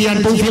പ്രവർത്തനങ്ങൾ ചെയ്യാൻ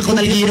തൗഫീഖ്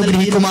നൽകി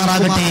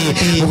അനുഗ്രഹിക്കുമാറാകട്ടെ.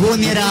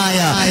 ബഹുമാന്യരായ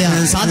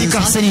സാദിഖ്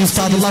ഹസനി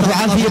ഉസ്താദ് അല്ലാഹു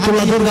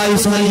ആഫിയത്തുള്ള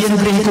ദീർഘായുസ്സ് നൽകി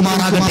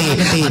അനുഗ്രഹിക്കുമാറാകട്ടെ.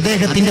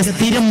 അദ്ദേഹത്തിന്റെ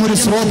സ്ഥിരം ഒരു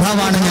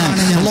ശ്രോതാവാണ് ഞാൻ.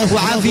 അല്ലാഹു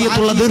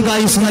ആഫിയത്തുള്ള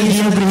ദീർഘായുസ്സ് നൽകി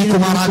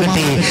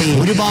അനുഗ്രഹിക്കുമാറാകട്ടെ.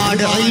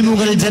 ഒരുപാട്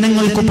ഇൽമുകൾ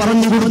ജനങ്ങൾക്ക്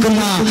പറഞ്ഞു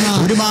കൊടുക്കുന്ന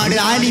ഒരുപാട്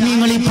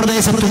ആലിമീങ്ങൾ ഈ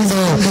പ്രദേശത്തുണ്ട്.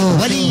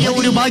 വലിയ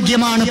ഒരു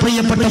ഭാഗ്യമാണ്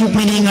പ്രിയപ്പെട്ട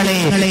മുഅ്മിനീങ്ങളെ.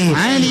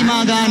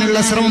 ആലിമാകാനുള്ള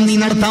ശ്രമം നീ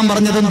നടത്താൻ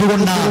പറഞ്ഞത്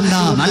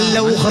എന്തുകൊണ്ടാണ്? നല്ല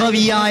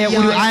ഉഖ്റവിയായ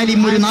ഒരു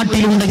ആലിം ഒരു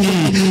നാട്ടിലുണ്ടെങ്കിൽ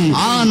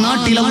ആ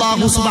നാട്ടിൽ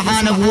അല്ലാഹു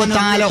സുബ്ഹാനഹു വ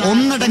തആല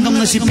ഒന്നടങ്കം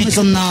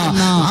നശിപ്പിക്കുന്ന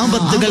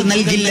ആപത്തുകൾ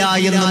നൽകില്ല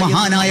എന്ന്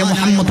മഹാനായ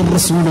മുഹമ്മദുർ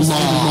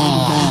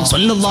റസൂലുള്ളാഹ്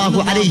സ്വല്ലല്ലാഹു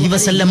അലൈഹി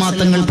വസല്ലമ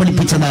തങ്ങൾ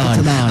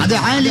പഠിപ്പിച്ചതാണ്. അത്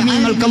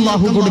ആലിമീങ്ങൾക്ക്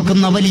അല്ലാഹു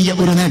കൊടുക്കുന്ന വലിയ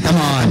ഒരു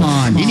നേട്ടമാണ്.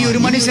 ഇനി ഒരു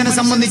മനുഷ്യനെ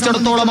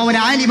സംബന്ധിച്ചിടത്തോളം അവൻ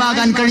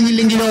ആലിമാകാൻ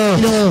കഴിഞ്ഞില്ലെങ്കിലോ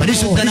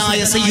പരിശുദ്ധനായ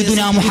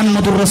സയ്യിദുനാ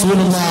മുഹമ്മദുർ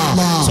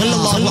റസൂലുള്ളാഹ്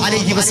സ്വല്ലല്ലാഹു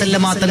അലൈഹി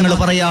വസല്ലമ തങ്ങൾ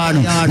പറയാണ്,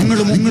 നിങ്ങൾ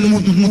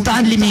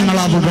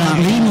മുതഅല്ലിമീങ്ങളാവുക,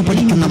 ഇൽമു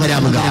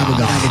പഠിക്കുന്നവരാവുക.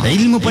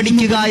 ഇൽമു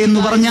പഠിക്കുക എന്ന്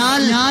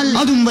പറഞ്ഞാൽ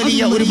അതും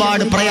വലിയ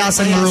ഒരുപാട്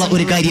പ്രയാസങ്ങളുള്ള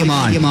ഒരു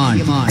കാര്യമാണ്.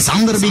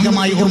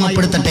 സാന്ദർഭികമായി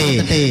ഓർമ്മപ്പെടുത്തട്ടെ,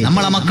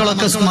 നമ്മളെ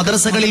മക്കളൊക്കെ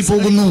മദ്രസകളിൽ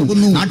പോകുന്നു.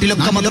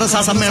 നാട്ടിലൊക്കെ മദ്രസ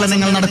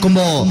സമ്മേളനങ്ങൾ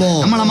നടക്കുമ്പോ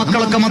നമ്മളെ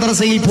മക്കളൊക്കെ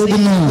മദ്രസയിൽ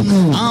പോകുന്നു.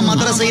 ആ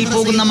മദ്രസയിൽ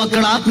പോകുന്ന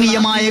മക്കൾ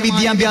ആത്മീയമായ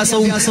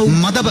വിദ്യാഭ്യാസവും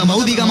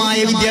ഭൗതികമായ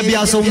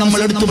വിദ്യാഭ്യാസവും നമ്മൾ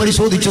എടുത്തു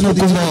പരിശോധിച്ചു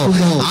നോക്കുമ്പോ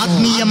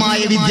ആത്മീയമായ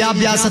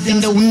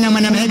വിദ്യാഭ്യാസത്തിന്റെ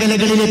ഉന്നമന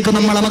മേഖലകളിലേക്ക്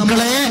നമ്മളെ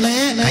മക്കളെ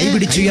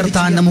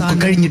കൈപിടിച്ചുയർത്താൻ നമുക്ക്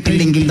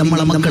കഴിഞ്ഞിട്ടില്ലെങ്കിൽ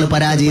നമ്മളെ മക്കൾ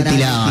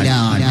പരാജയത്തിലാണ്,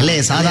 അല്ലെ?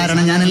 സാധാരണ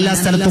ഞാൻ എല്ലാ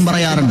സ്ഥലത്തും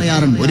പറയാറുണ്ട്,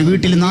 ഒരു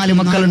വീട്ടിൽ 4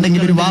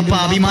 മക്കളുണ്ടെങ്കിൽ ഒരു വാപ്പ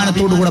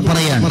അഭിമാനത്തോടു കൂടെ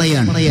പറയാണ്,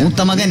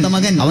 മൂത്ത മകൻ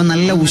അവൻ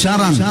നല്ല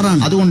ഉഷാറാണ്,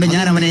 അതുകൊണ്ട്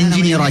ഞാൻ അവനെ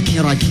എഞ്ചിനീയർ ആക്കി.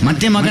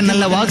 മറ്റേ മകൻ മകൻ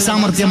നല്ല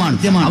വാക്സാമർത്ഥ്യമാണ്,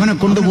 അവനെ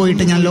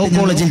കൊണ്ടുപോയിട്ട് ഞാൻ ലോ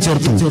കോളേജിൽ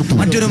ചേർത്തു.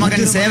 മറ്റൊരു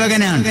മകൻ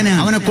സേവകനാണ്,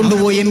 അവനെ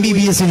കൊണ്ടുപോയി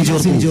MBBS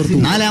ചേർത്തു.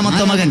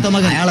 നാലാമത്തെ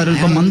മകൻ അയാൾ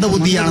ഒരൽപ്പം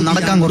മന്ദബുദ്ധിയാണ്,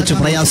 നടക്കാൻ കുറച്ച്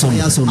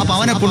പ്രയാസമാണ്, അപ്പൊ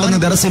അവനെ കൊണ്ടുവന്ന്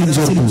ദർസിലും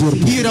ചേർത്തു.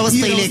 ഈ ഒരു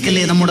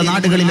അവസ്ഥയിലേക്കല്ലേ നമ്മുടെ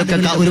നാടുകളിലൊക്കെ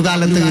ഒരു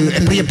കാലത്ത്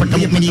പ്രിയപ്പെട്ട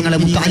മുഅ്മിനീങ്ങളെ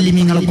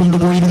മുതഅല്ലിമീങ്ങളെ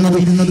കൊണ്ടുപോയിരുന്നത്.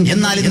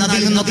 എന്നാൽ ഇന്ന്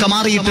അതിൽ നിന്നൊക്കെ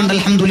മാറിയിട്ടുണ്ട്.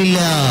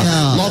 അൽഹംദുലില്ലാഹ്,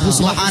 അല്ലാഹു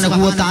സുബ്ഹാനഹു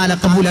വ തആല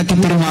ഖബൂലാക്കി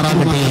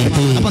പെരുമാറാകട്ടെ.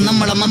 അപ്പൊ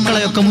നമ്മളെ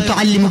മക്കളെയൊക്കെ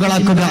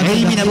മുതഅല്ലിമുകളാക്കുക,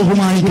 ഇൽമിനെ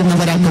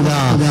ബഹുമാനിക്കുന്നവരാക്കുക.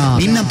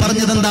 പിന്നെ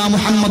പറഞ്ഞതെന്താ?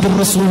 മുഹമ്മദുർ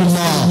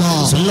റസൂലുള്ളാഹ്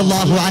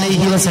സ്വല്ലല്ലാഹു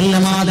അലൈഹി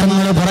വസല്ലമ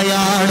തങ്ങൾ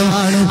പറയാണ്,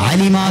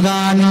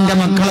 അലിമാകാൻ നിന്റെ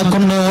മക്കളെ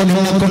കൊണ്ടോ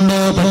നിന്നെ കൊണ്ടോ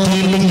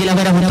പറ്റിയില്ലെങ്കിൽ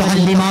അവരെ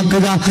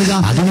മുതഅല്ലിമാക്കുക.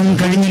 അതിനും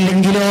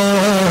കഴിഞ്ഞില്ലെങ്കിലോ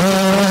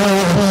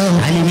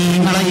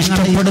അലിമീങ്ങളെ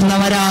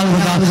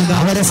ഇഷ്ടപ്പെടുന്നവരാകുക,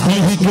 അവരെ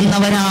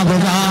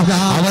സ്നേഹിക്കുന്നവരാകുക,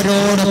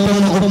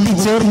 അവരോടൊപ്പം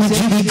ഒന്നിച്ചേർന്ന്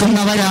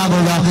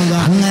ജീവിക്കുന്നവരാകുക.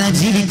 അങ്ങനെ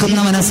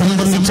ജീവിക്കുന്നവനെ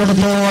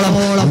സംബന്ധിച്ചിടത്തോളം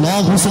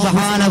അല്ലാഹു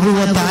സുബ്ഹാനഹു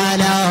വ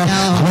തആല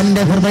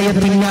അവന്റെ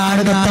ഹൃദയത്തിന്റെ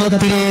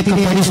ആഴത്തളത്തിലേക്ക്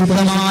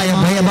പരിശുദ്ധമായ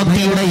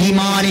ഭയഭക്തിയുടെ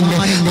ഈമാനിന്റെ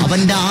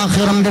അവന്റെ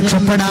ആഖിറം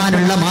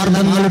രക്ഷപ്പെടാനുള്ള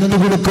മാർഗങ്ങൾ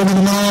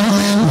ഇട്ടുകൊടുക്കുമെന്ന്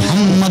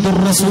മുഹമ്മദുർ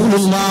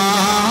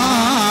റസൂലുള്ളാഹ്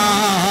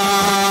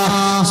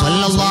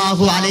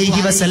സ്വല്ലല്ലാഹു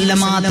അലൈഹി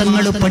വസല്ലമ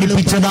തങ്ങൾ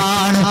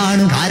പഠിപ്പിച്ചതാണ്.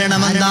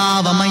 കാരണം എന്താ?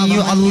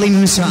 വമയ്യു അള്ളിം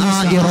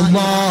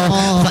ശആഇറല്ലാഹ്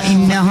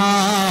ഫഇന്നഹാ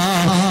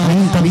മിൻ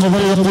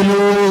തഖ്വൽ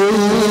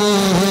ഖുലൂബ്.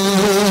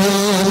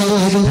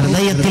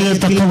 ഹൃദയത്തിൽ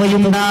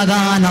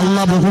തഖ്വയുണ്ടാകാൻ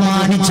അല്ലാഹ്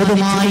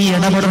ബഹുമാനിച്ചതുമായി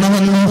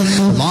ഇടപെടണമെന്ന്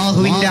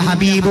അല്ലാഹുവിന്റെ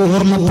ഹബീബ്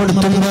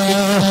ഓർമ്മപ്പെടുത്തുമ്പോൾ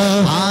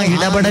ആ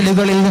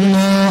ഇടപെടലുകളിൽ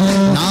നിന്ന്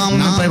നാം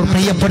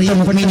പ്രിയപ്പെട്ട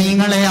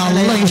മുഅ്മിനീങ്ങളെ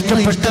അല്ലാഹ്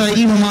ഇഷ്ടപ്പെട്ട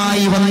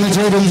ഇൽമുമായി വന്നു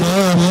ചേരുമ്പോൾ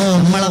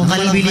നമ്മളെ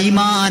ഖൽബിൽ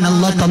ഈമാൻ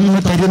അല്ലാഹ് തന്നു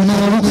തരുന്നു,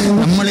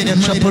 നമ്മൾ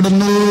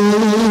രക്ഷപ്പെടുന്നു.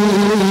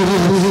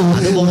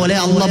 അതുപോലെ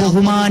അല്ലാഹ്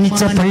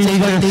ബഹുമാനിച്ച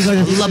പള്ളികൾ,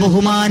 അല്ലാഹ്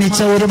ബഹുമാനിച്ച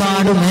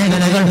ഒരുപാട്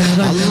മേഖലകൾ,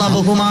 അല്ലാഹ്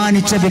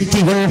ബഹുമാനിച്ച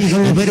വ്യക്തികൾ,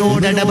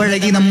 ഇവരോട്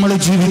ഇടപഴകി നമ്മൾ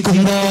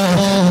ജീവിക്കുമ്പോ,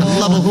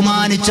 അല്ലാഹ്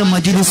ബഹുമാനിച്ച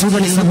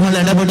മജ്ലിസുകളിൽ നമ്മൾ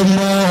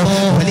ഇടപെടുമ്പോ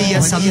വലിയ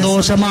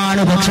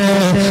സന്തോഷമാണ്. പക്ഷേ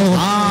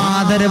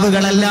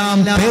ആദരവുകളെല്ലാം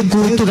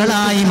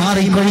പേക്കൂത്തുകളായി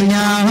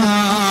മാറിക്കഴിഞ്ഞാൽ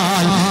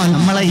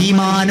നമ്മളെ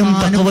ഈമാനും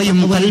തഖ്വയും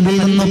ഖൽബിൽ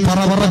നിന്ന്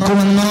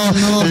പറവറക്കുമെന്ന്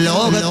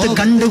ലോകത്ത്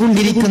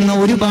കണ്ടുകൊണ്ടിരിക്കുന്ന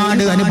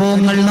ഒരുപാട്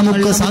അനുഭവങ്ങൾ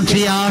നമുക്ക്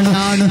സാക്ഷിയാണ്.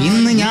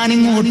 ഇന്ന് ഞാൻ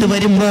ഇങ്ങോട്ട്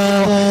വരുമ്പോ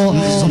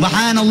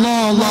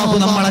സുബ്ഹാനല്ലാഹ്, അല്ലാഹു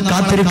നമ്മളെ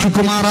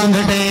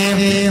കാത്തുരക്ഷിക്കുമാറാകട്ടെ.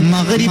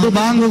 മഗ്രിബ്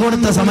ബാങ്ക്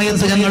കൊടുത്ത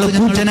സമയത്ത് ഞങ്ങൾ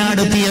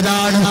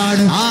കൂറ്റനാടെത്തിയതാണ്.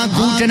 ആ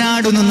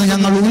കൂറ്റനാട് നിന്ന്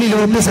ഞങ്ങൾ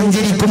ഉള്ളിലോട്ട്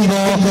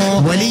സഞ്ചരിക്കുമ്പോ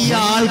വലിയ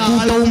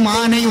ആൾക്കൂട്ടവും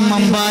ആനയും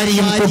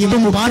അമ്പാരിയും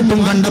കൊട്ടും പാട്ടും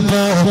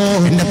കണ്ടപ്പോ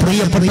എന്റെ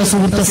പ്രിയപ്പെട്ട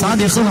സുഹൃത്ത്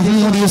സാദിഖ്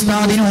മുഹമ്മദ്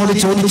ഉസ്താദിനോട്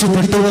ചോദിച്ചു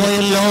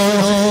പെട്ടുപോയല്ലോ.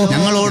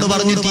 ഞങ്ങളോട്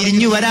പറഞ്ഞു,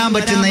 തിരിഞ്ഞു വരാൻ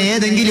പറ്റുന്ന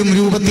ഏതെങ്കിലും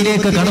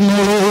രൂപത്തിലേക്ക്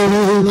കടന്നോളൂ.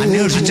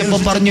 അന്വേഷിച്ചപ്പോ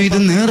പറഞ്ഞു, ഇത്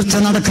നേർച്ച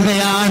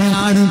നടക്കുകയാണ്.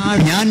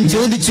 ഞാൻ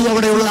ചോദിച്ചു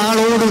അവിടെയുള്ള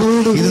ആളോട്,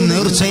 ഇത്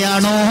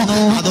നേർച്ചയാണോ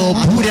അതോ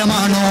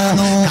പൂരമാണോ?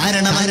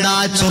 കാരണം എന്താ?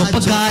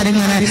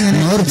 ചെറുപ്പക്കാരിങ്ങനെ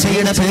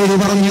നേർച്ചയുടെ പേര്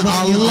പറഞ്ഞു,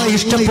 അല്ലാഹ്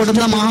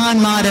ഇഷ്ടപ്പെടുന്ന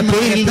മഹാന്മാരെ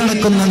പേരിൽ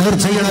നടക്കുന്ന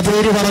നേർച്ചയുടെ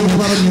പേര് പറഞ്ഞു,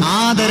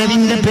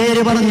 ആദരവിന്റെ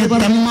പേര് പറഞ്ഞു,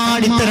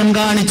 തെമ്മാടിത്തരം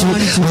കാണിച്ചു.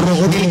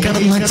 റോഡിൽ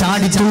കിടന്ന്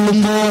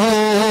ചാടിച്ചുള്ളുമ്പോ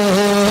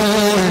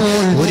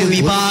ഒരു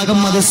വിഭാഗം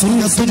അത്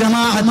സുന്നത്ത്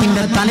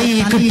ജമാഅത്തിന്റെ തലയിൽ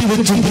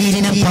കെട്ടിവെച്ച്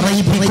ദീനിനെ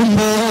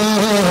പറയിപ്പിക്കുമ്പോ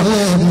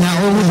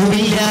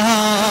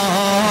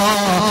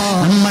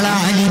നമ്മളെ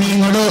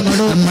അലിമീങ്ങളോ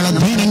നമ്മളെ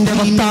ദീനിന്റെ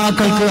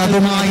വക്താക്കൾക്ക്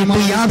അതുമായിട്ട്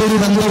യാതൊരു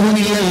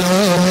ബന്ധവുമില്ലല്ലോ.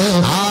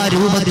 ആ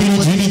രൂപത്തിൽ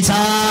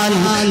ജീവിച്ചാൽ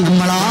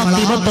നമ്മൾ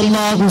ആഖിബത്ത്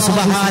അല്ലാഹു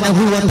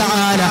സുബ്ഹാനഹു വ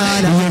തആല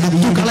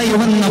എടുത്തു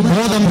കളയുമെന്ന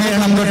ബോധം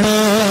വേണം കേട്ടോ.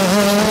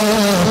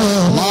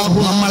 അല്ലാഹു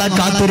നമ്മളെ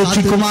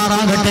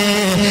കാത്തുരക്ഷിക്കുമാറാകട്ടെ.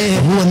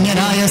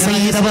 അന്യരായ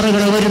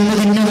സയ്യിദവറുകൾ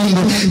വരുന്നതിന്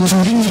മുമ്പ്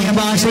ചുരുങ്ങിയ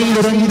ഭാഷയിൽ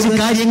 5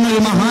 കാര്യങ്ങൾ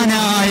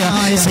മഹാനായ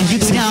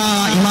സയ്യിദ്നാ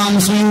ഇമാം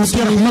സുയൂത്തി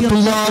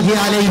റഹ്മത്തുള്ളാഹി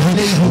അലൈഹി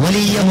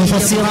വലിയ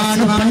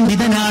മുഫസ്സിറാണ്,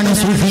 പണ്ഡിതനാണ്,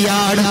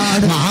 സൂഫിയാണ്.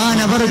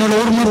 മഹാനവറുകൾ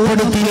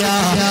ഓർമ്മപ്പെടുത്തിയ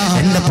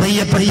എന്റെ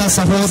പ്രിയപ്പെട്ട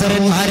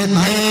സഹോദരന്മാരെ,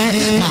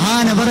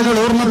 മഹാനവറുകൾ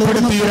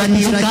ഓർമ്മപ്പെടുത്തിയ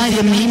 5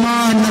 കാര്യം,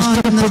 ഈമാൻ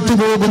നഷ്ടപ്പെട്ടു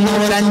പോകുന്ന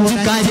ഒരു 5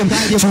 കാര്യം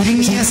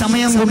ചുരുങ്ങിയ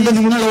സമയം കൊണ്ട്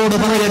നിങ്ങളോട്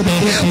പറയട്ടെ.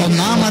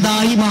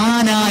 ഒന്നാമതായി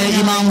മഹാനായ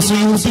ഇമാം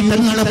സുയൂത്തി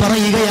തങ്ങൾ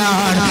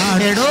പറയുകയാണ്,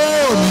 എടോ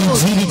നീ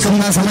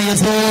ജീവിക്കുന്ന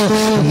സമയത്ത്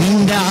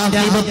നിന്റെ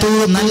ആഖിബത്ത്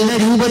നല്ല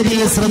രൂപത്തിൽ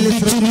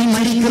ശ്രദ്ധിച്ചു. നീ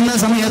മരിക്കുന്ന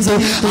സമയത്ത്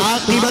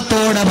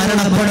ആഖിബത്തോടെ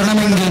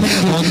മരണപ്പെടണമെങ്കിൽ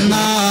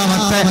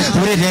ഒന്നാമത്തെ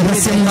ഒരു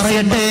രഹസ്യം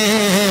പറയട്ടെ.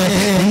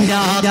 നിന്റെ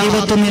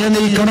ആഖിബത്ത്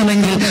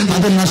നിലനിൽക്കണമെങ്കിൽ,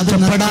 അത്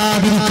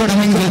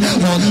നഷ്ടപ്പെടാതിരിക്കണമെങ്കിൽ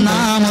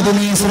ഒന്നാമത്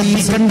നീ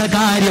ശ്രദ്ധിക്കേണ്ട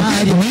കാര്യം,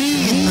 നീ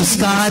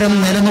നിസ്കാരം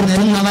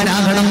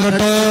നിലനിർത്തുന്നവനാകണം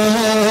കേട്ടോ.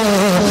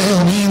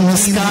 നീ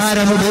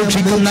നിസ്കാരം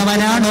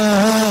ഉപേക്ഷിക്കുന്നവനാണോ?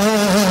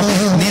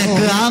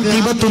 നിനക്ക്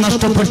ആഖിബത്ത്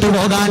നഷ്ടപ്പെട്ടു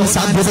പോകാൻ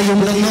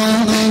സാധ്യതയുണ്ടെന്ന്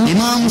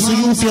ഇമാം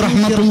സുയൂത്തി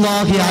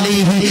റഹ്മത്തുള്ളാഹി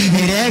അലൈഹി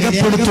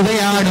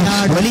രേഖപ്പെടുത്തുകയാണ്.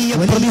 വലിയ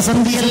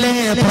പ്രതിസന്ധിയല്ലേ,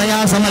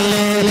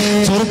 പ്രയാസമല്ലേ?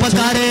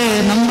 ചെറുപ്പക്കാരെ,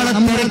 നമ്മളെ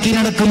തിരക്കി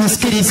നടക്ക്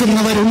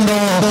നിസ്കരിക്കുന്നവരുണ്ടോ?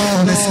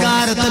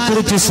 നിസ്കാരത്തെ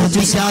കുറിച്ച്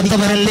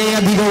ശ്രദ്ധിക്കാത്തവരല്ലേ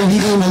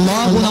അധികവും.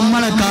 അല്ലാഹു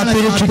നമ്മളെ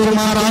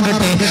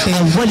കാത്തുരക്ഷിക്കുമാറാകട്ടെ.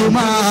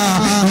 അവ്വലുമാ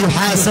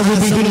യുഹാസബു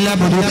ബിഹിൽ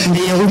അബ്ദു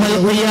യൗമൽ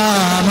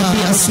ഖിയാമത്തി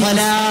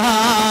അസ്സലാത്ത്.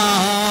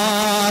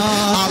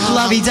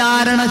 അല്ലാഹ്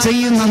വിചാരണ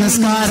ചെയ്യുന്ന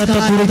നിസ്കാരത്തെ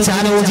കുറിച്ച്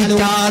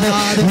ആലോചിക്കാതെ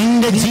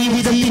നിന്റെ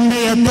ജീവിതത്തിന്റെ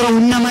എത്ര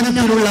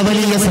ഉന്നമനത്തിലുള്ള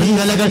വലിയ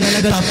ശൃംഖലകൾ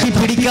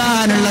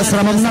തപ്പിപ്പിടിക്കാനുള്ള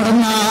ശ്രമം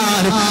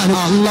നടന്നാലും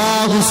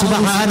അല്ലാഹു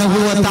സുബ്ഹാനഹു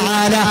വ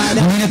തആല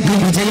നിനക്ക്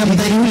വിജയം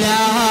തരില്ല.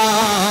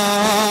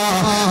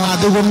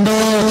 അതുകൊണ്ട്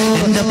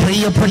എന്റെ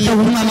പ്രിയപ്പെട്ട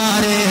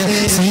ഉമ്മമാരെ,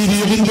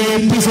 സീരിയലിന്റെ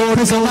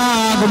എപ്പിസോഡ്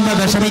സമാകുമ്പോ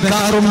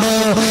വിഷമിക്കാറുണ്ട്.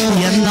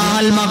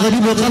 എന്നാൽ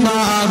മഗ്‌രിബ്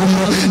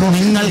ഖദാകുമ്പോ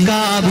നിങ്ങൾക്ക്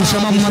ആ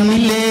വിഷമം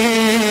വന്നില്ലേ?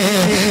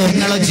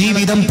 നിങ്ങളുടെ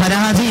ജീവിതം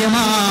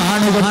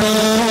പരാജയമാണ് കേട്ടോ.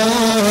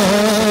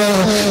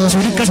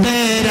 ചുരുക്കട്ടെ,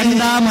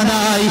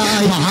 രണ്ടാമതായി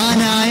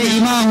മഹാനായ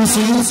ഇമാം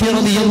സുയൂത്തി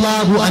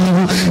റളിയല്ലാഹു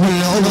അൻഹു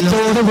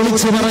ലോകത്തോട്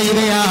വിളിച്ചു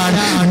പറയുകയാണ്,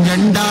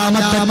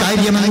 രണ്ടാമത്തെ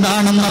കാര്യം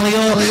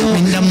എന്താണെന്നറിയോ?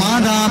 നിന്റെ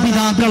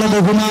മാതാപിതാക്കളെ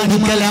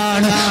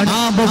ബഹുമാനിക്കലാണ്.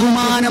 ആ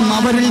ബഹുമാനം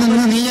അവരിൽ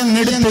നിന്ന് നീ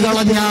അങ്ങെടുത്തു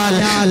കളഞ്ഞാൽ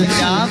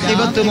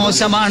ആഖിബത്ത്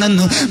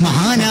മോശമാണെന്ന്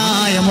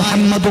മഹാനായ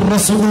മുഹമ്മദുർ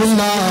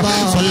റസൂലുള്ളാഹി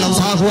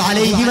സ്വല്ലല്ലാഹു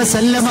അലൈഹി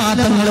വസല്ലമ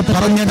തങ്ങൾ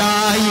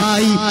പറഞ്ഞതായി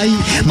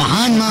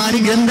മഹാന്മാര്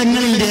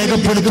ഗ്രന്ഥങ്ങളിൽ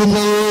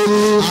രേഖപ്പെടുത്തുന്നു.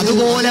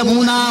 അതുപോലെ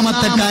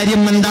മൂന്നാമത്തെ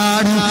കാര്യം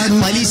എന്താണ്?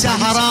 പലിശ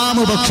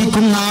ഹറാമ്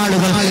ഭക്ഷിക്കുന്ന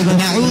ആളുകൾ.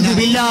 നഊദു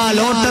ബില്ലാഹ്,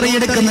 ലോട്ടറി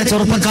എടുക്കുന്ന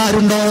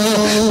ചെറുപ്പക്കാരുണ്ടോ?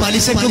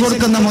 പലിശക്ക്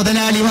കൊടുക്കുന്ന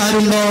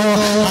മുതലാളിമാരുണ്ടോ?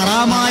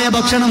 ഹറാമായ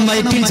ഭക്ഷണം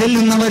വയറ്റിൽ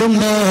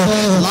ചെല്ലുന്നവരുണ്ടോ?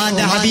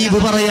 അല്ലാഹുവിന്റെ ഹബീബ്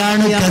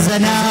പറയാണ്,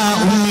 കസനാ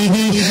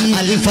ഉമ്മിഹി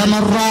അൽഫ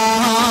മറ,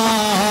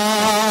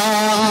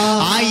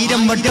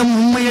 1000 വട്ടം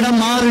ഉമ്മയുടെ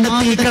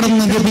മാറിടത്തിൽ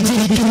കിടന്ന്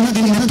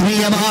ഗപിച്ചിരിക്കുന്നതിന്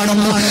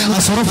തുല്യമാണെന്ന്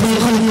അഷ്റഫുൽ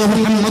ഖൽഖ്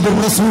മുഹമ്മദുർ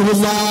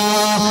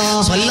റസൂലുള്ളാഹി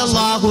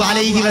സ്വല്ലല്ലാഹു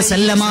അലൈഹി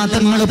വസല്ലമ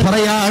തങ്ങൾ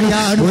പറയാണ്.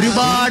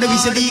 ഒരുപാട്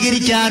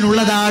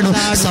വിശദീകരിക്കാനുള്ളതാണ്,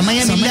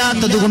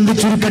 സമയമില്ലാത്തത് കൊണ്ട്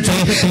ചുരുക്കട്ടെ.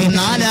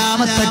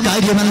 നാലാമത്തെ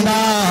കാര്യം എന്താ?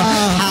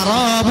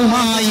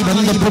 ഹറാമുമായി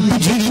ബന്ധപ്പെട്ട്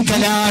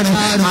ജീവിക്കലാണ്.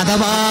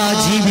 അഥവാ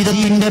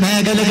ജീവിതത്തിന്റെ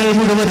മേഖലകൾ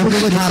മുഴുവനും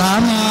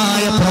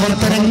ഹറാമായ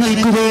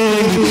പ്രവർത്തനങ്ങൾക്ക്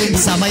വേണ്ടി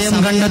സമയം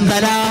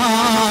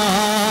കണ്ടെത്തലാണ്.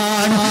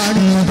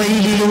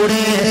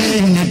 മൊബൈലിലൂടെ,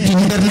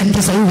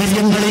 ഇന്റർനെറ്റ്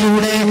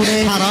സൗകര്യങ്ങളിലൂടെ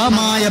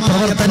ഹറാമായ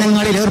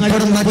പ്രവർത്തനങ്ങളിൽ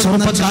ഏർപ്പെടുന്ന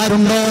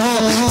ചെറുപ്പക്കാരുണ്ടോ?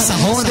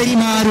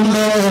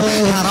 സഹോദരിമാരുണ്ടോ?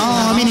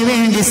 ഹറാമിന്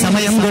വേണ്ടി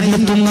സമയം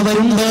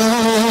കണ്ടെത്തുന്നവരുണ്ടോ?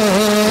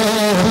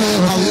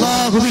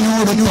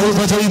 അല്ലാഹുവിനോട് തൗബ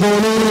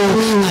ചെയ്തോളൂ.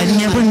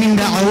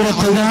 അന്യപെണ്ണിന്റെ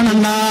ഔറത്ത്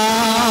കാണണ്ട,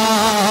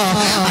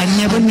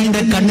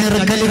 അന്യപെണ്ണിന്റെ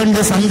കണ്ണിറക്കൽ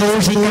കണ്ട്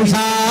സന്തോഷിക്കണ്ട,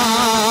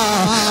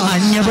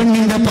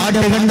 അന്യപെണ്ണിന്റെ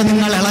പാട്ട് കണ്ട്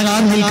നിങ്ങൾ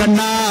ഇളകാൻ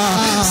നിൽക്കണ്ട.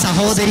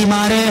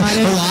 സഹോദരിമാരെ,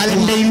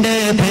 വാലന്റൈന്റെ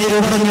പേര്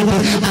പറഞ്ഞിട്ട്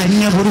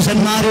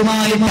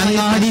അന്യപുരുഷന്മാരുമായി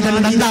അങ്ങാടി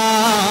കണ്ട,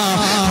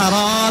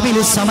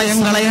 ഹറാമില് സമയം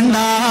കളയണ്ട.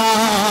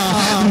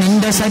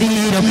 നിന്റെ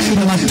ശരീരം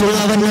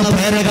മറ്റുള്ളവന്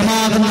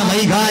പ്രേരകമാകുന്ന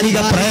വൈകാരിക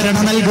പ്രേരണ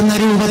നൽകുന്ന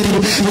രൂപത്തിൽ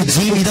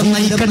ജീവിതം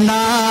നയിക്കണ്ട.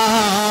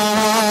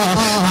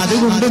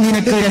 അതുകൊണ്ട്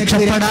നിനക്ക്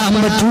രക്ഷപ്പെടാൻ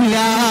പറ്റില്ല.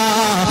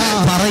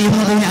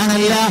 പറയുന്നത്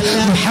ഞാനല്ല,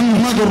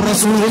 മുഹമ്മദുർ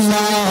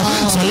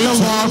റസൂലുള്ളാഹി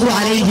സ്വല്ലല്ലാഹു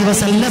അലൈഹി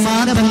വസല്ലമ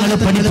തങ്ങൾ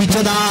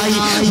പഠിപ്പിച്ചതായി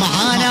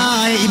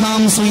മഹാനായ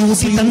ഇമാം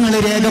സുയൂത്തി തങ്ങൾ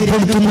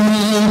രേഖപ്പെടുത്തുന്നു.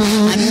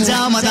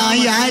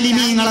 അഞ്ചാമതായി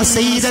ആലിമീങ്ങളെ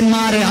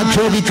സയ്യിദന്മാരെ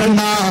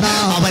ആക്ഷേപിക്കണ്ട,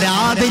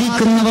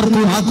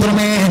 അവരാദരിക്കുന്നവർക്ക്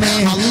മാത്രമേ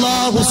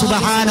അല്ലാഹു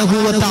സുബ്ഹാനഹു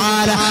വ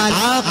തആല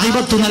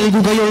ആഖിബത്ത്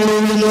നൽകുകയുള്ളൂ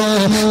എന്ന്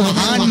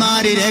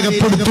മഹാന്മാരെ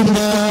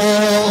രേഖപ്പെടുത്തുന്നു.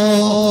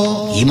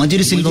 ഈ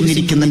മജ്‌ലിസിൽ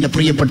വന്നിരിക്കുന്ന എന്റെ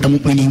പ്രിയപ്പെട്ട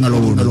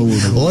മുഅ്മിനീങ്ങളോട്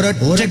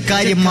ഒരൊറ്റ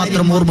കാര്യം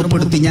മാത്രം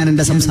ഓർമ്മപ്പെടുത്തി ഞാൻ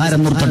എന്റെ സംസാരം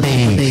നിർത്തട്ടെ.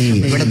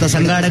 ഇവിടുത്തെ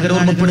സംഘാടകർ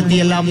ഓർമ്മപ്പെടുത്തി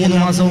എല്ലാ 3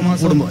 മാസവും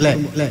കൂടുമ്പോൾ അല്ലെ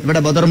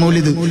ഇവിടെ ബദർ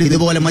മൗലിദ്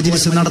ഇതുപോലെ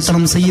മജ്‌ലിസ്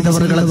നടത്തണം, സയ്യിദ്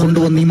അവറുകളെ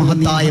കൊണ്ടുവന്ന് ഈ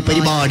മഹത്തായ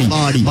പരിപാടി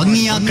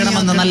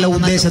ഭംഗിയാക്കണമെന്ന നല്ല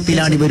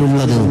ഉദ്ദേശത്തിലാണ്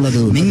ഇവരുള്ളത്.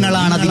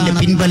 നിങ്ങളാണ് അതിന്റെ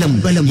പിൻബലം.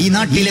 ഈ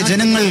നാട്ടിലെ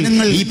ജനങ്ങൾ,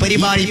 ഈ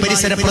പരിപാടി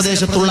പരിസര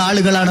പ്രദേശത്തുള്ള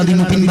ആളുകളാണ്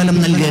അതിന് പിൻബലം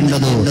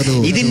നൽകേണ്ടത്.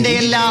 ഇതിന്റെ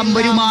എല്ലാം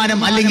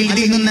വരുമാനം അല്ലെങ്കിൽ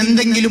ഇതിൽ നിന്ന്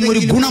എന്തെങ്കിലും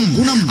ഒരു ഗുണം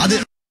അത്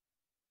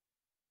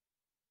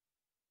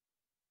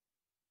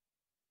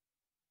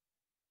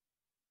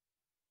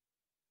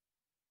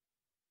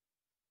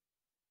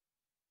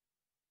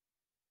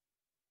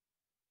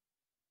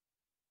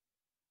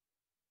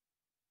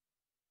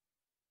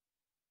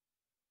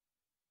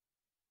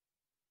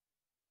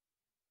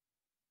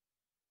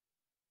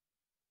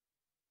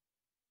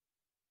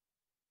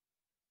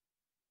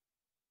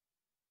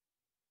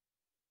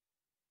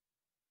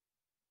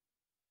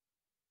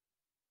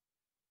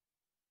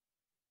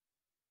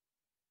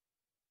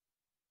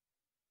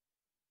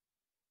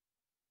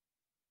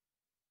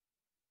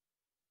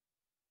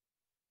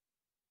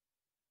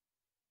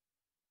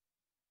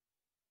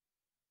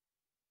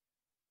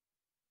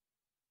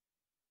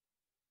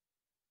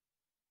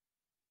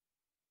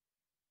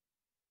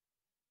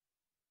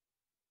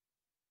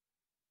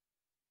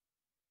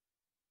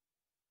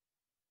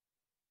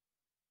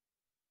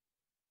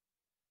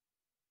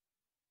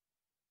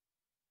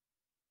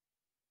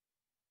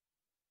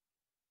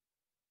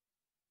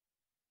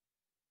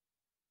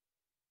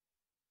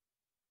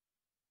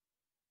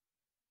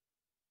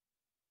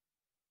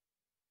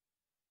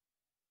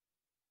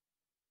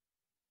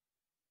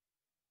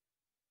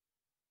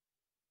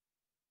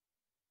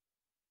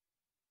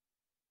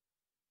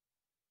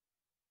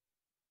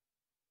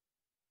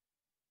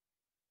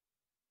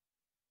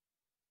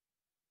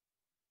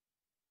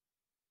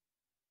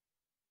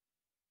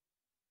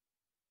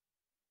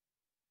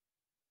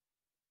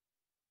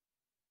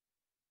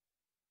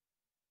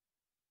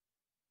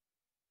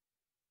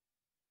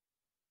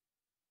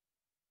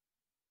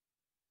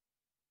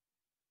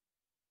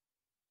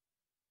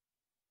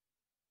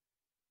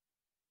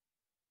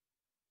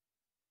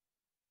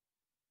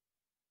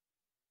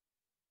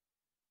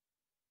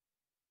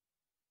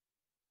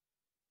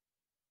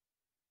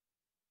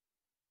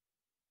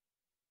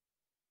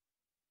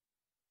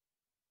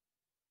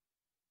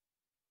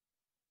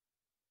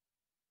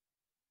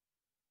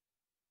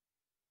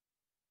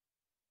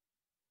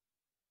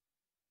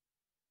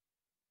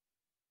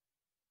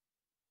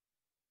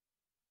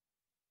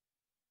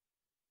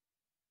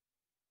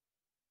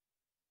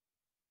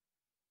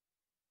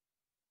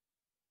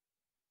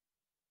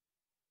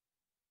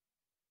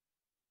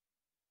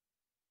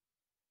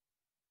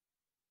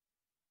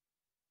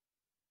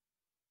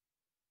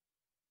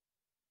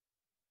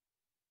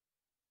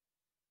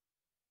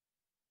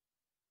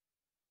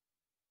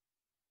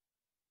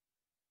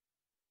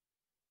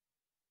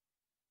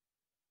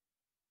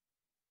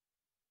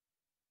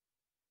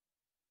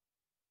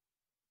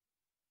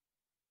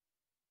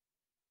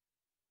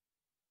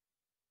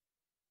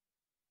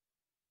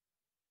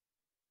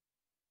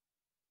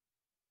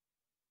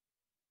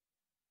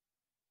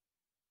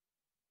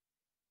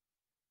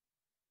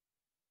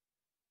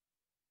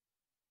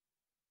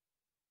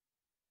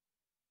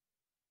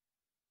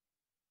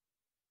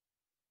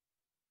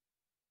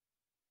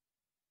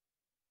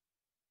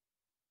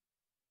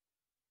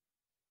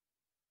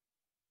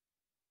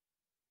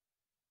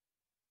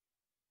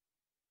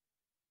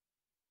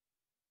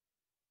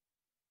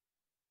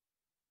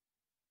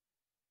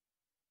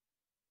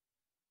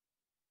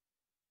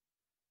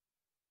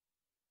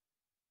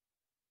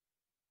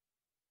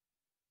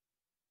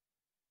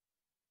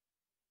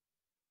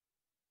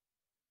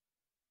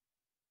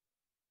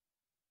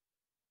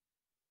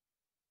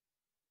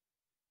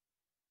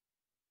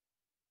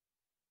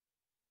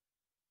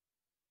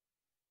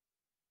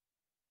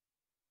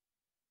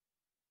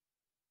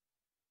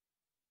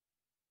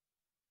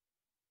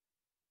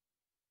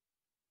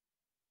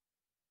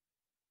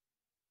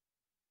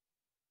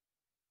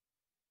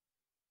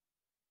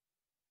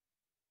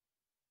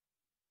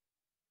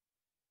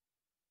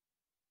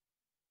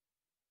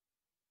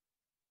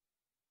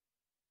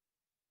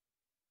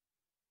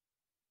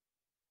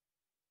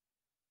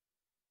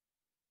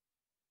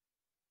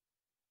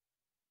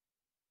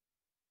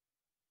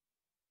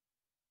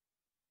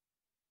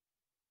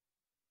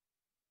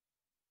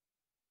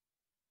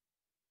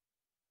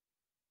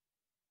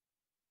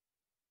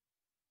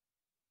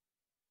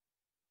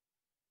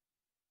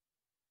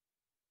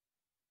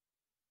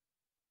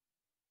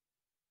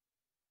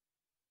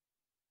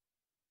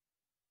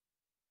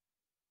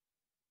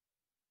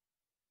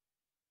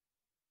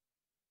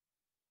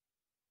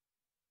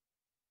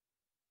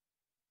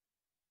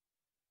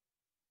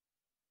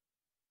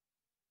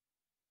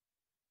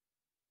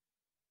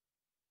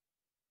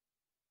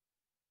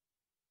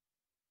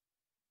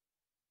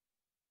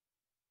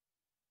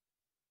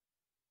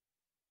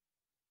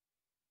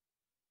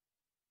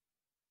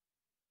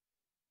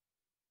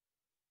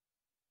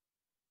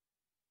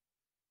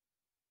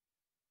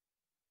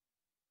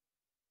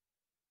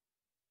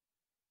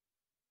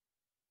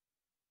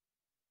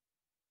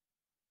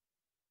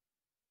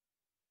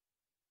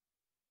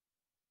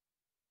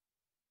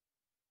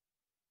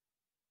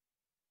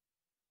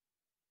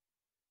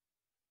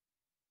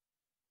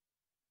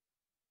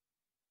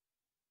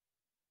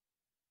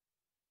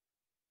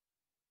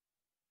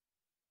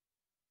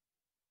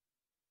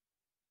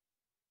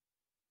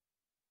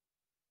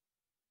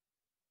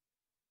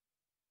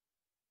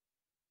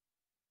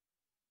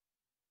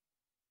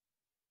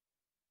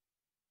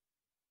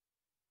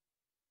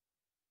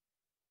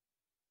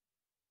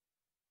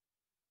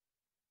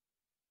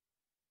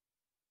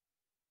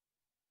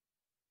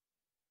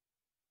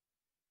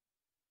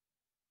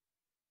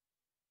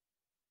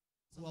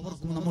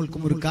അവർക്കും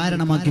നമ്മൾക്കും ഒരു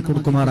കാരണമാക്കി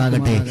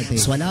കൊടുക്കുമാറാകട്ടെ.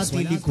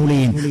 സ്വലാത്തിൽ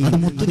കൂളിയും അത്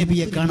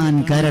മുത്തുനബിയെ കാണാൻ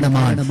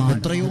കാരണമാണ്.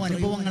 എത്രയോ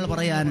അനുഭവങ്ങൾ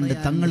പറയാനുണ്ട്.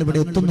 തങ്ങൾ ഇവിടെ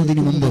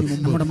എത്തുന്നതിന് മുമ്പ്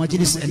നമ്മുടെ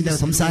മജ്ലിസ് എന്റെ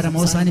സംസാരം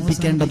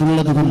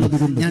അവസാനിപ്പിക്കേണ്ടതുള്ളത് കൊണ്ട്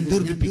ഞാൻ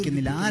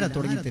ദീർഘിപ്പിക്കുന്നില്ല. ആരാ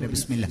തുടങ്ങിത്തരാം?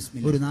 ബിസ്മില്ലാ.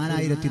 ഒരു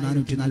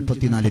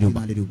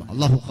 4444 രൂപ.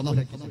 അല്ലാഹു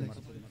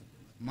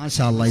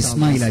മാഷാ അല്ലാഹ്.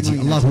 ഇസ്മായിൽ ആജി,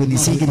 അല്ലാഹു നീ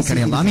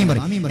സ്വീകരിക്കണേ അല്ലാഹ്. ആമീൻ പറ.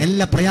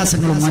 എല്ലാ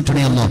പ്രയാസങ്ങളും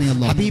മാറ്റണേ അല്ലാഹ്.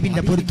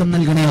 ഹബീബിന്റെ പൊരുത്തം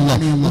നൽകണേ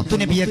അല്ലാഹ്.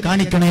 മുത്തുനബിയെ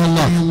കാണിക്കണേ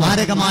അല്ലാഹ്.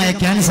 മാരകമായ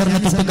ക്യാൻസറിനെ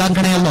തൊട്ട്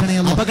കാക്കണേ അല്ലാഹ്.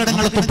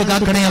 അപകടങ്ങളെ തൊട്ട്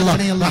കാക്കണേ അല്ലാഹ്.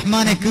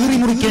 റഹ്മാനെ കീറി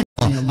മുറിക്കേ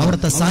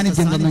അവിടുത്തെ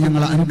സാന്നിധ്യം തന്ന്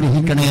ഞങ്ങളെ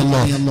അനുഗ്രഹിക്കണേ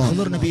അല്ലാഹ്.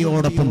 ഹുദൂർ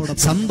നബിയോടൊപ്പം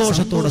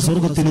സന്തോഷത്തോടെ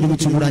സ്വർഗ്ഗത്തിൽ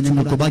ഒരുമിച്ച് കൂടാൻ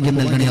ഞങ്ങൾക്ക് ഭാഗ്യം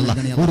നൽകണേ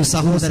അല്ലാഹ്. ഒരു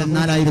സഹോദരൻ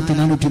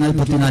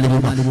 4444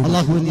 രൂപ.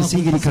 അല്ലാഹു നീ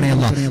സ്വീകരിക്കണേ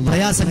അല്ലാഹ്.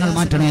 പ്രയാസങ്ങൾ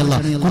മാറ്റണേ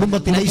അല്ലാഹ്.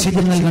 കുടുംബത്തിൽ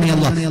ഐശ്വര്യം നൽകണേ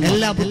അല്ലാഹ്.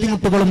 എല്ലാ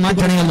ബുദ്ധിമുട്ടുകളും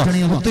മാറ്റണേ അല്ലാഹ്.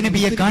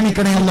 മുത്തുനബിയെ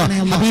കാണിക്കണേ അല്ലാഹ്.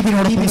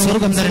 ഹബീബിനോടൊപ്പം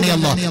സ്വർഗ്ഗം തരണേ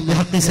അല്ലാഹ്.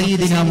 ബിഹഖി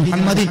സയ്യിദിനാ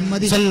മുഹമ്മദ്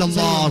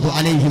സല്ലല്ലാഹു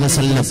അലൈഹി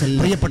വസല്ലം.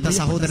 പ്രിയപ്പെട്ട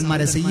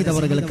സഹോദരന്മാരെ, സയ്യിദ്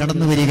അവറുകൾ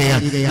കടന്നു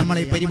വരികയാണ്.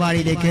 നമ്മളെ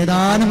പരിപാടിയിലേക്ക്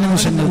ഏതാനും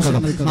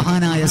നിമിഷങ്ങൾക്കകം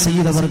മഹാനായ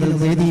സയ്യിദ് അവറുകൾ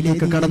വേദിയിലേക്ക്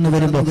കടന്നു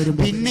വരുമ്പോ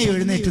പിന്നെ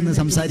എഴുന്നേറ്റ്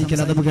സംസാരിക്കൽ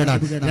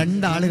അതപകേടാണ്.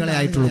 രണ്ടാളുകളെ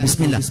ആയിട്ടുള്ളൂ.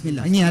 ബിസ്മില്ലാ.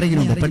 ഇനി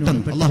ആരെങ്കിലും ഉണ്ടോ?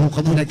 പെട്ടെന്ന് അല്ലാഹു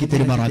ഖബൂലാക്കി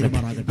തരുമാറാകട്ടെ.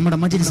 നമ്മുടെ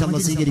മജ്ലിസ്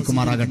അല്ലാഹു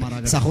സ്വീകരിക്കുമാറാകട്ടെ.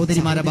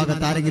 സഹോദരിമാരുടെ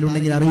ഭാഗത്ത് ആരെങ്കിലും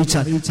ഉണ്ടെങ്കിൽ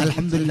അറിയിച്ചാൽ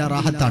അൽഹംദുലില്ലാ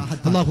റാഹത്താണ്.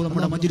 അല്ലാഹു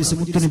നമ്മുടെ മജ്ലിസ്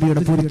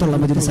മുത്തുനബിയുടെ പൊരുത്തുള്ള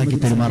മജ്ലിസാക്കി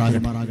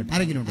തരുമാറാകട്ടെ.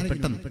 ആരെങ്കിലും ഉണ്ടോ?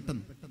 പെട്ടെന്ന്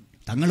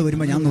തങ്ങൾ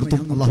വരുമ്പോ ഞാൻ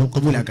നിർത്തും. അല്ലാഹു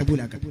ഖബൂലാക്കട്ടെ.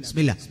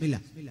 ബിസ്മില്ലാ.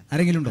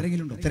 ആരെങ്കിലും ഉണ്ടോ?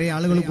 ഇത്രയും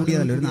ആളുകൾ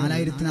കൂടിയതല്ലോ. ഒരു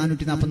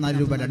 4444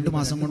 രൂപ 2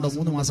 മാസം കൊണ്ടോ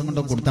 3 മാസം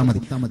കൊണ്ടോ കൊടുത്താൽ മതി.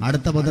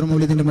 അടുത്ത ബദർ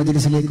മൗലിദിന്റെ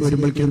മജ്ലിസിലേക്ക്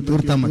വരുമ്പോഴേക്കും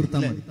തീർത്താൽ മതി.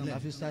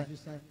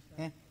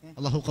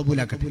 അല്ലാഹു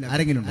ഖബൂലാക്കട്ടെ.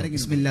 ആരെങ്കിലും ഉണ്ടോ?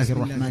 ബിസ്മില്ലാഹിർ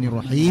റഹ്മാനിർ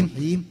റഹീം.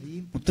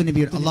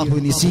 മുത്തുനബി അല്ലാഹു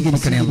നീ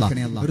സ്വീകരിക്കണേ അല്ലാഹ്.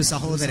 ഒരു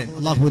സഹോദരൻ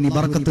അല്ലാഹു നീ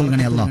ബർക്കത്ത്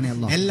നൽകണേ അല്ലാഹ്.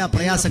 എല്ലാ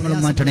പ്രയാസങ്ങളും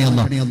മാറ്റണേ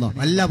അല്ലാഹ്.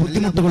 എല്ലാ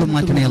ബുദ്ധിമുട്ടുകളും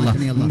മാറ്റണേ അല്ലാഹ്.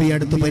 മുമ്പ് ഈ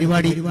അടുത്ത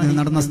പരിപാടി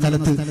നടന്ന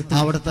സ്ഥലത്ത്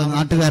അവിടുത്തെ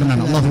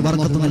നാട്ടുകാരനാണ്. അല്ലാഹു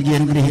ബർക്കത്ത് നൽകി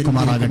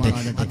അനുഗ്രഹിക്കുമാറാകട്ടെ.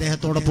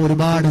 അദ്ദേഹത്തോടൊപ്പം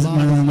ഒരുപാട്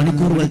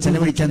മണിക്കൂറുകൾ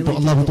ചെലവഴിക്കാൻ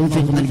അല്ലാഹു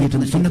തൗഫീഖ്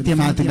നൽകിയിട്ടുണ്ട്. സുന്നത്ത്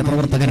ജമാഅത്തിന്റെ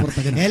പ്രവർത്തകൻ.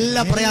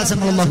 എല്ലാ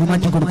പ്രയാസങ്ങളും അല്ലാഹു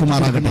മാറ്റി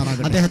കൊടുക്കുമാറാകട്ടെ.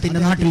 അദ്ദേഹത്തിന്റെ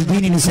നാട്ടിൽ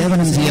ദീനിന്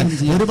സേവനം ചെയ്യാൻ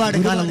ഒരുപാട്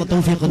കാലം അല്ലാഹു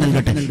തൗഫീഖ്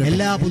നൽകട്ടെ.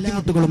 എല്ലാ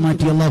ബുദ്ധിമുട്ടുകളും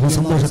മാറ്റി അല്ലാഹു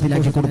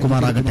സന്തോഷത്തിലാക്കി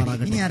കൊടുക്കുമാറാകട്ടെ.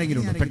 ഇനി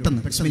ആരെങ്കിലും ഉണ്ടോ? പെട്ടെന്ന്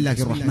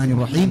ബിസ്മില്ലാഹിർ റഹ്മാനിർ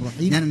റഹീം.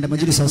 ഞാൻ എന്റെ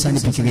മജ്ലിസ്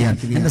അവസാനിപ്പിക്കുകയാണ്.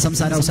 എന്റെ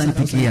സംസാരം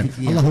അവസാനിപ്പിക്കുകയാണ്.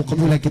 അല്ലാഹു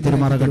ഖബൂലാക്കി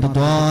തരുമാറാകട്ടെ.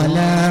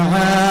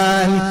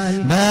 ത്വാലഅൽ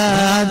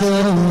ബദ്റു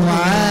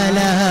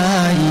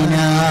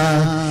അലൈനാ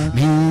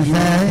മിൻ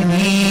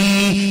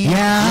സനിയാത്തിൽ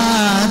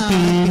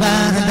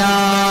ബർദാ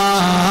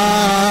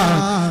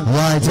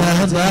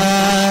വജബ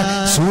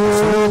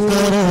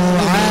ശുക്റു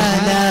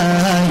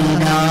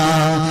അലൈനാ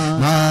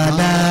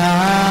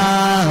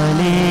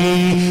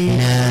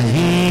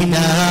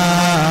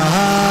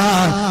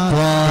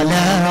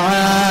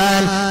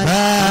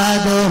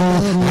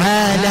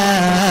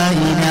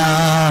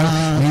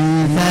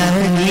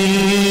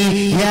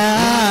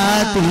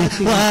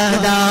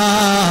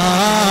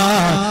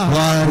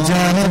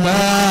وجب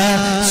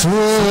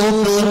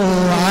شكر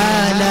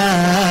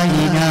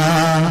علينا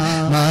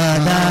ما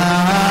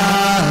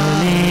دعا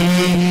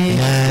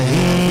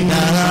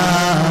لنبينا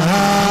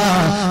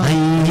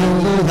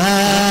أيها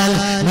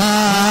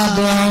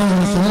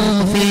المبعوث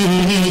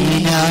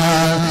فينا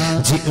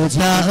جئت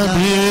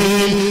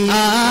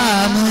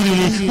بالأمر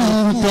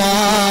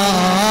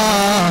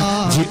المطاع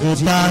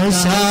جئت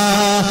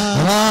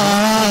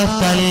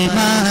شرفت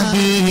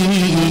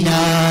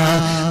المدينة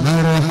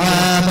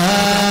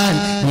مرحبا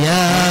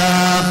يا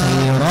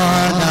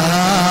خيرنا.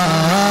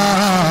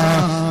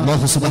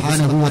 അല്ലാഹു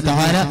സുബ്ഹാനഹു വ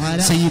തആല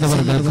സയ്യിദ്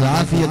അവർക്ക്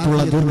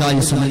ആഫിയത്തുള്ള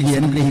ദീർഘായുസ്സ് നൽകി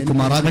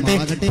അനുഗ്രഹിക്കുമാറാകട്ടെ.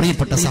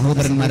 പ്രിയപ്പെട്ട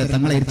സഹോദരന്മാരെ,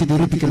 തങ്ങളെ ഇരുത്തി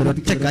ദൂരിപ്പിക്കുന്ന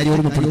ഒറ്റ കാര്യം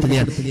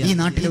ഓർമ്മപ്പെടുത്തുകയാണ്. ഈ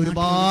നാട്ടിലെ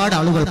ഒരുപാട്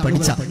ആളുകൾ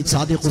പഠിച്ച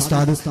സാദിഖ്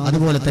ഉസ്താദ്,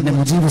 അതുപോലെ തന്നെ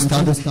മുജീബ്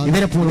ഉസ്താദ്,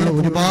 ഇവരെ പോലുള്ള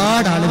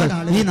ഒരുപാട് ആളുകൾ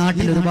ഈ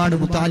നാട്ടിൽ ഒരുപാട്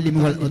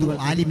മുത്തഅല്ലിമുകൾ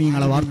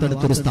ആലിമീങ്ങളെ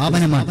വാർത്തെടുത്തൊരു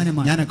സ്ഥാപനമാണ്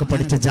ഞാനൊക്കെ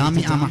പഠിച്ച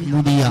ജാമിഅ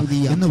മഹ്മൂദിയ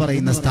എന്ന്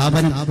പറയുന്ന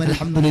സ്ഥാപനം.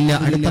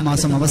 അൽഹംദുലില്ലാഹ് അടുത്ത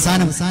മാസം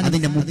അവസാനം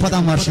അതിന്റെ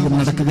 30ാം വാർഷികം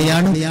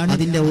നടക്കുകയാണ്.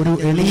 അതിന്റെ ഒരു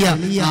എളിയ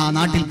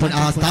നാട്ടിൽ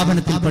ആ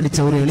സ്ഥാപനത്തിൽ പഠിച്ച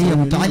ഒരു എളിയ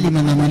മുത്തഅല്ലിം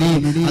എന്ന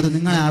നിലയിൽ അത്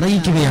നിങ്ങളെ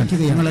അറിയിക്കുകയാണ്.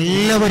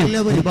 നിങ്ങളെല്ലാവരും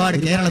ഒരുപാട്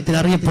കേരളത്തിൽ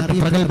അറിയപ്പെട്ട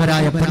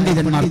പ്രഗത്ഭരായ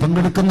പണ്ഡിതന്മാർ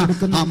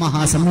പങ്കെടുക്കുന്ന ആ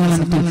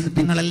മഹാസമ്മേളനത്തിൽ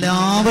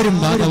നിങ്ങളെല്ലാവരും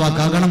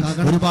ഭാഗവാക്കാകണം.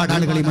 ഒരുപാട്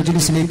ആളുകൾ ഈ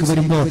മജ്ലിസിലേക്ക്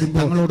വരുമ്പോൾ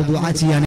തങ്ങളോട് ദുആ ചെയ്യാൻ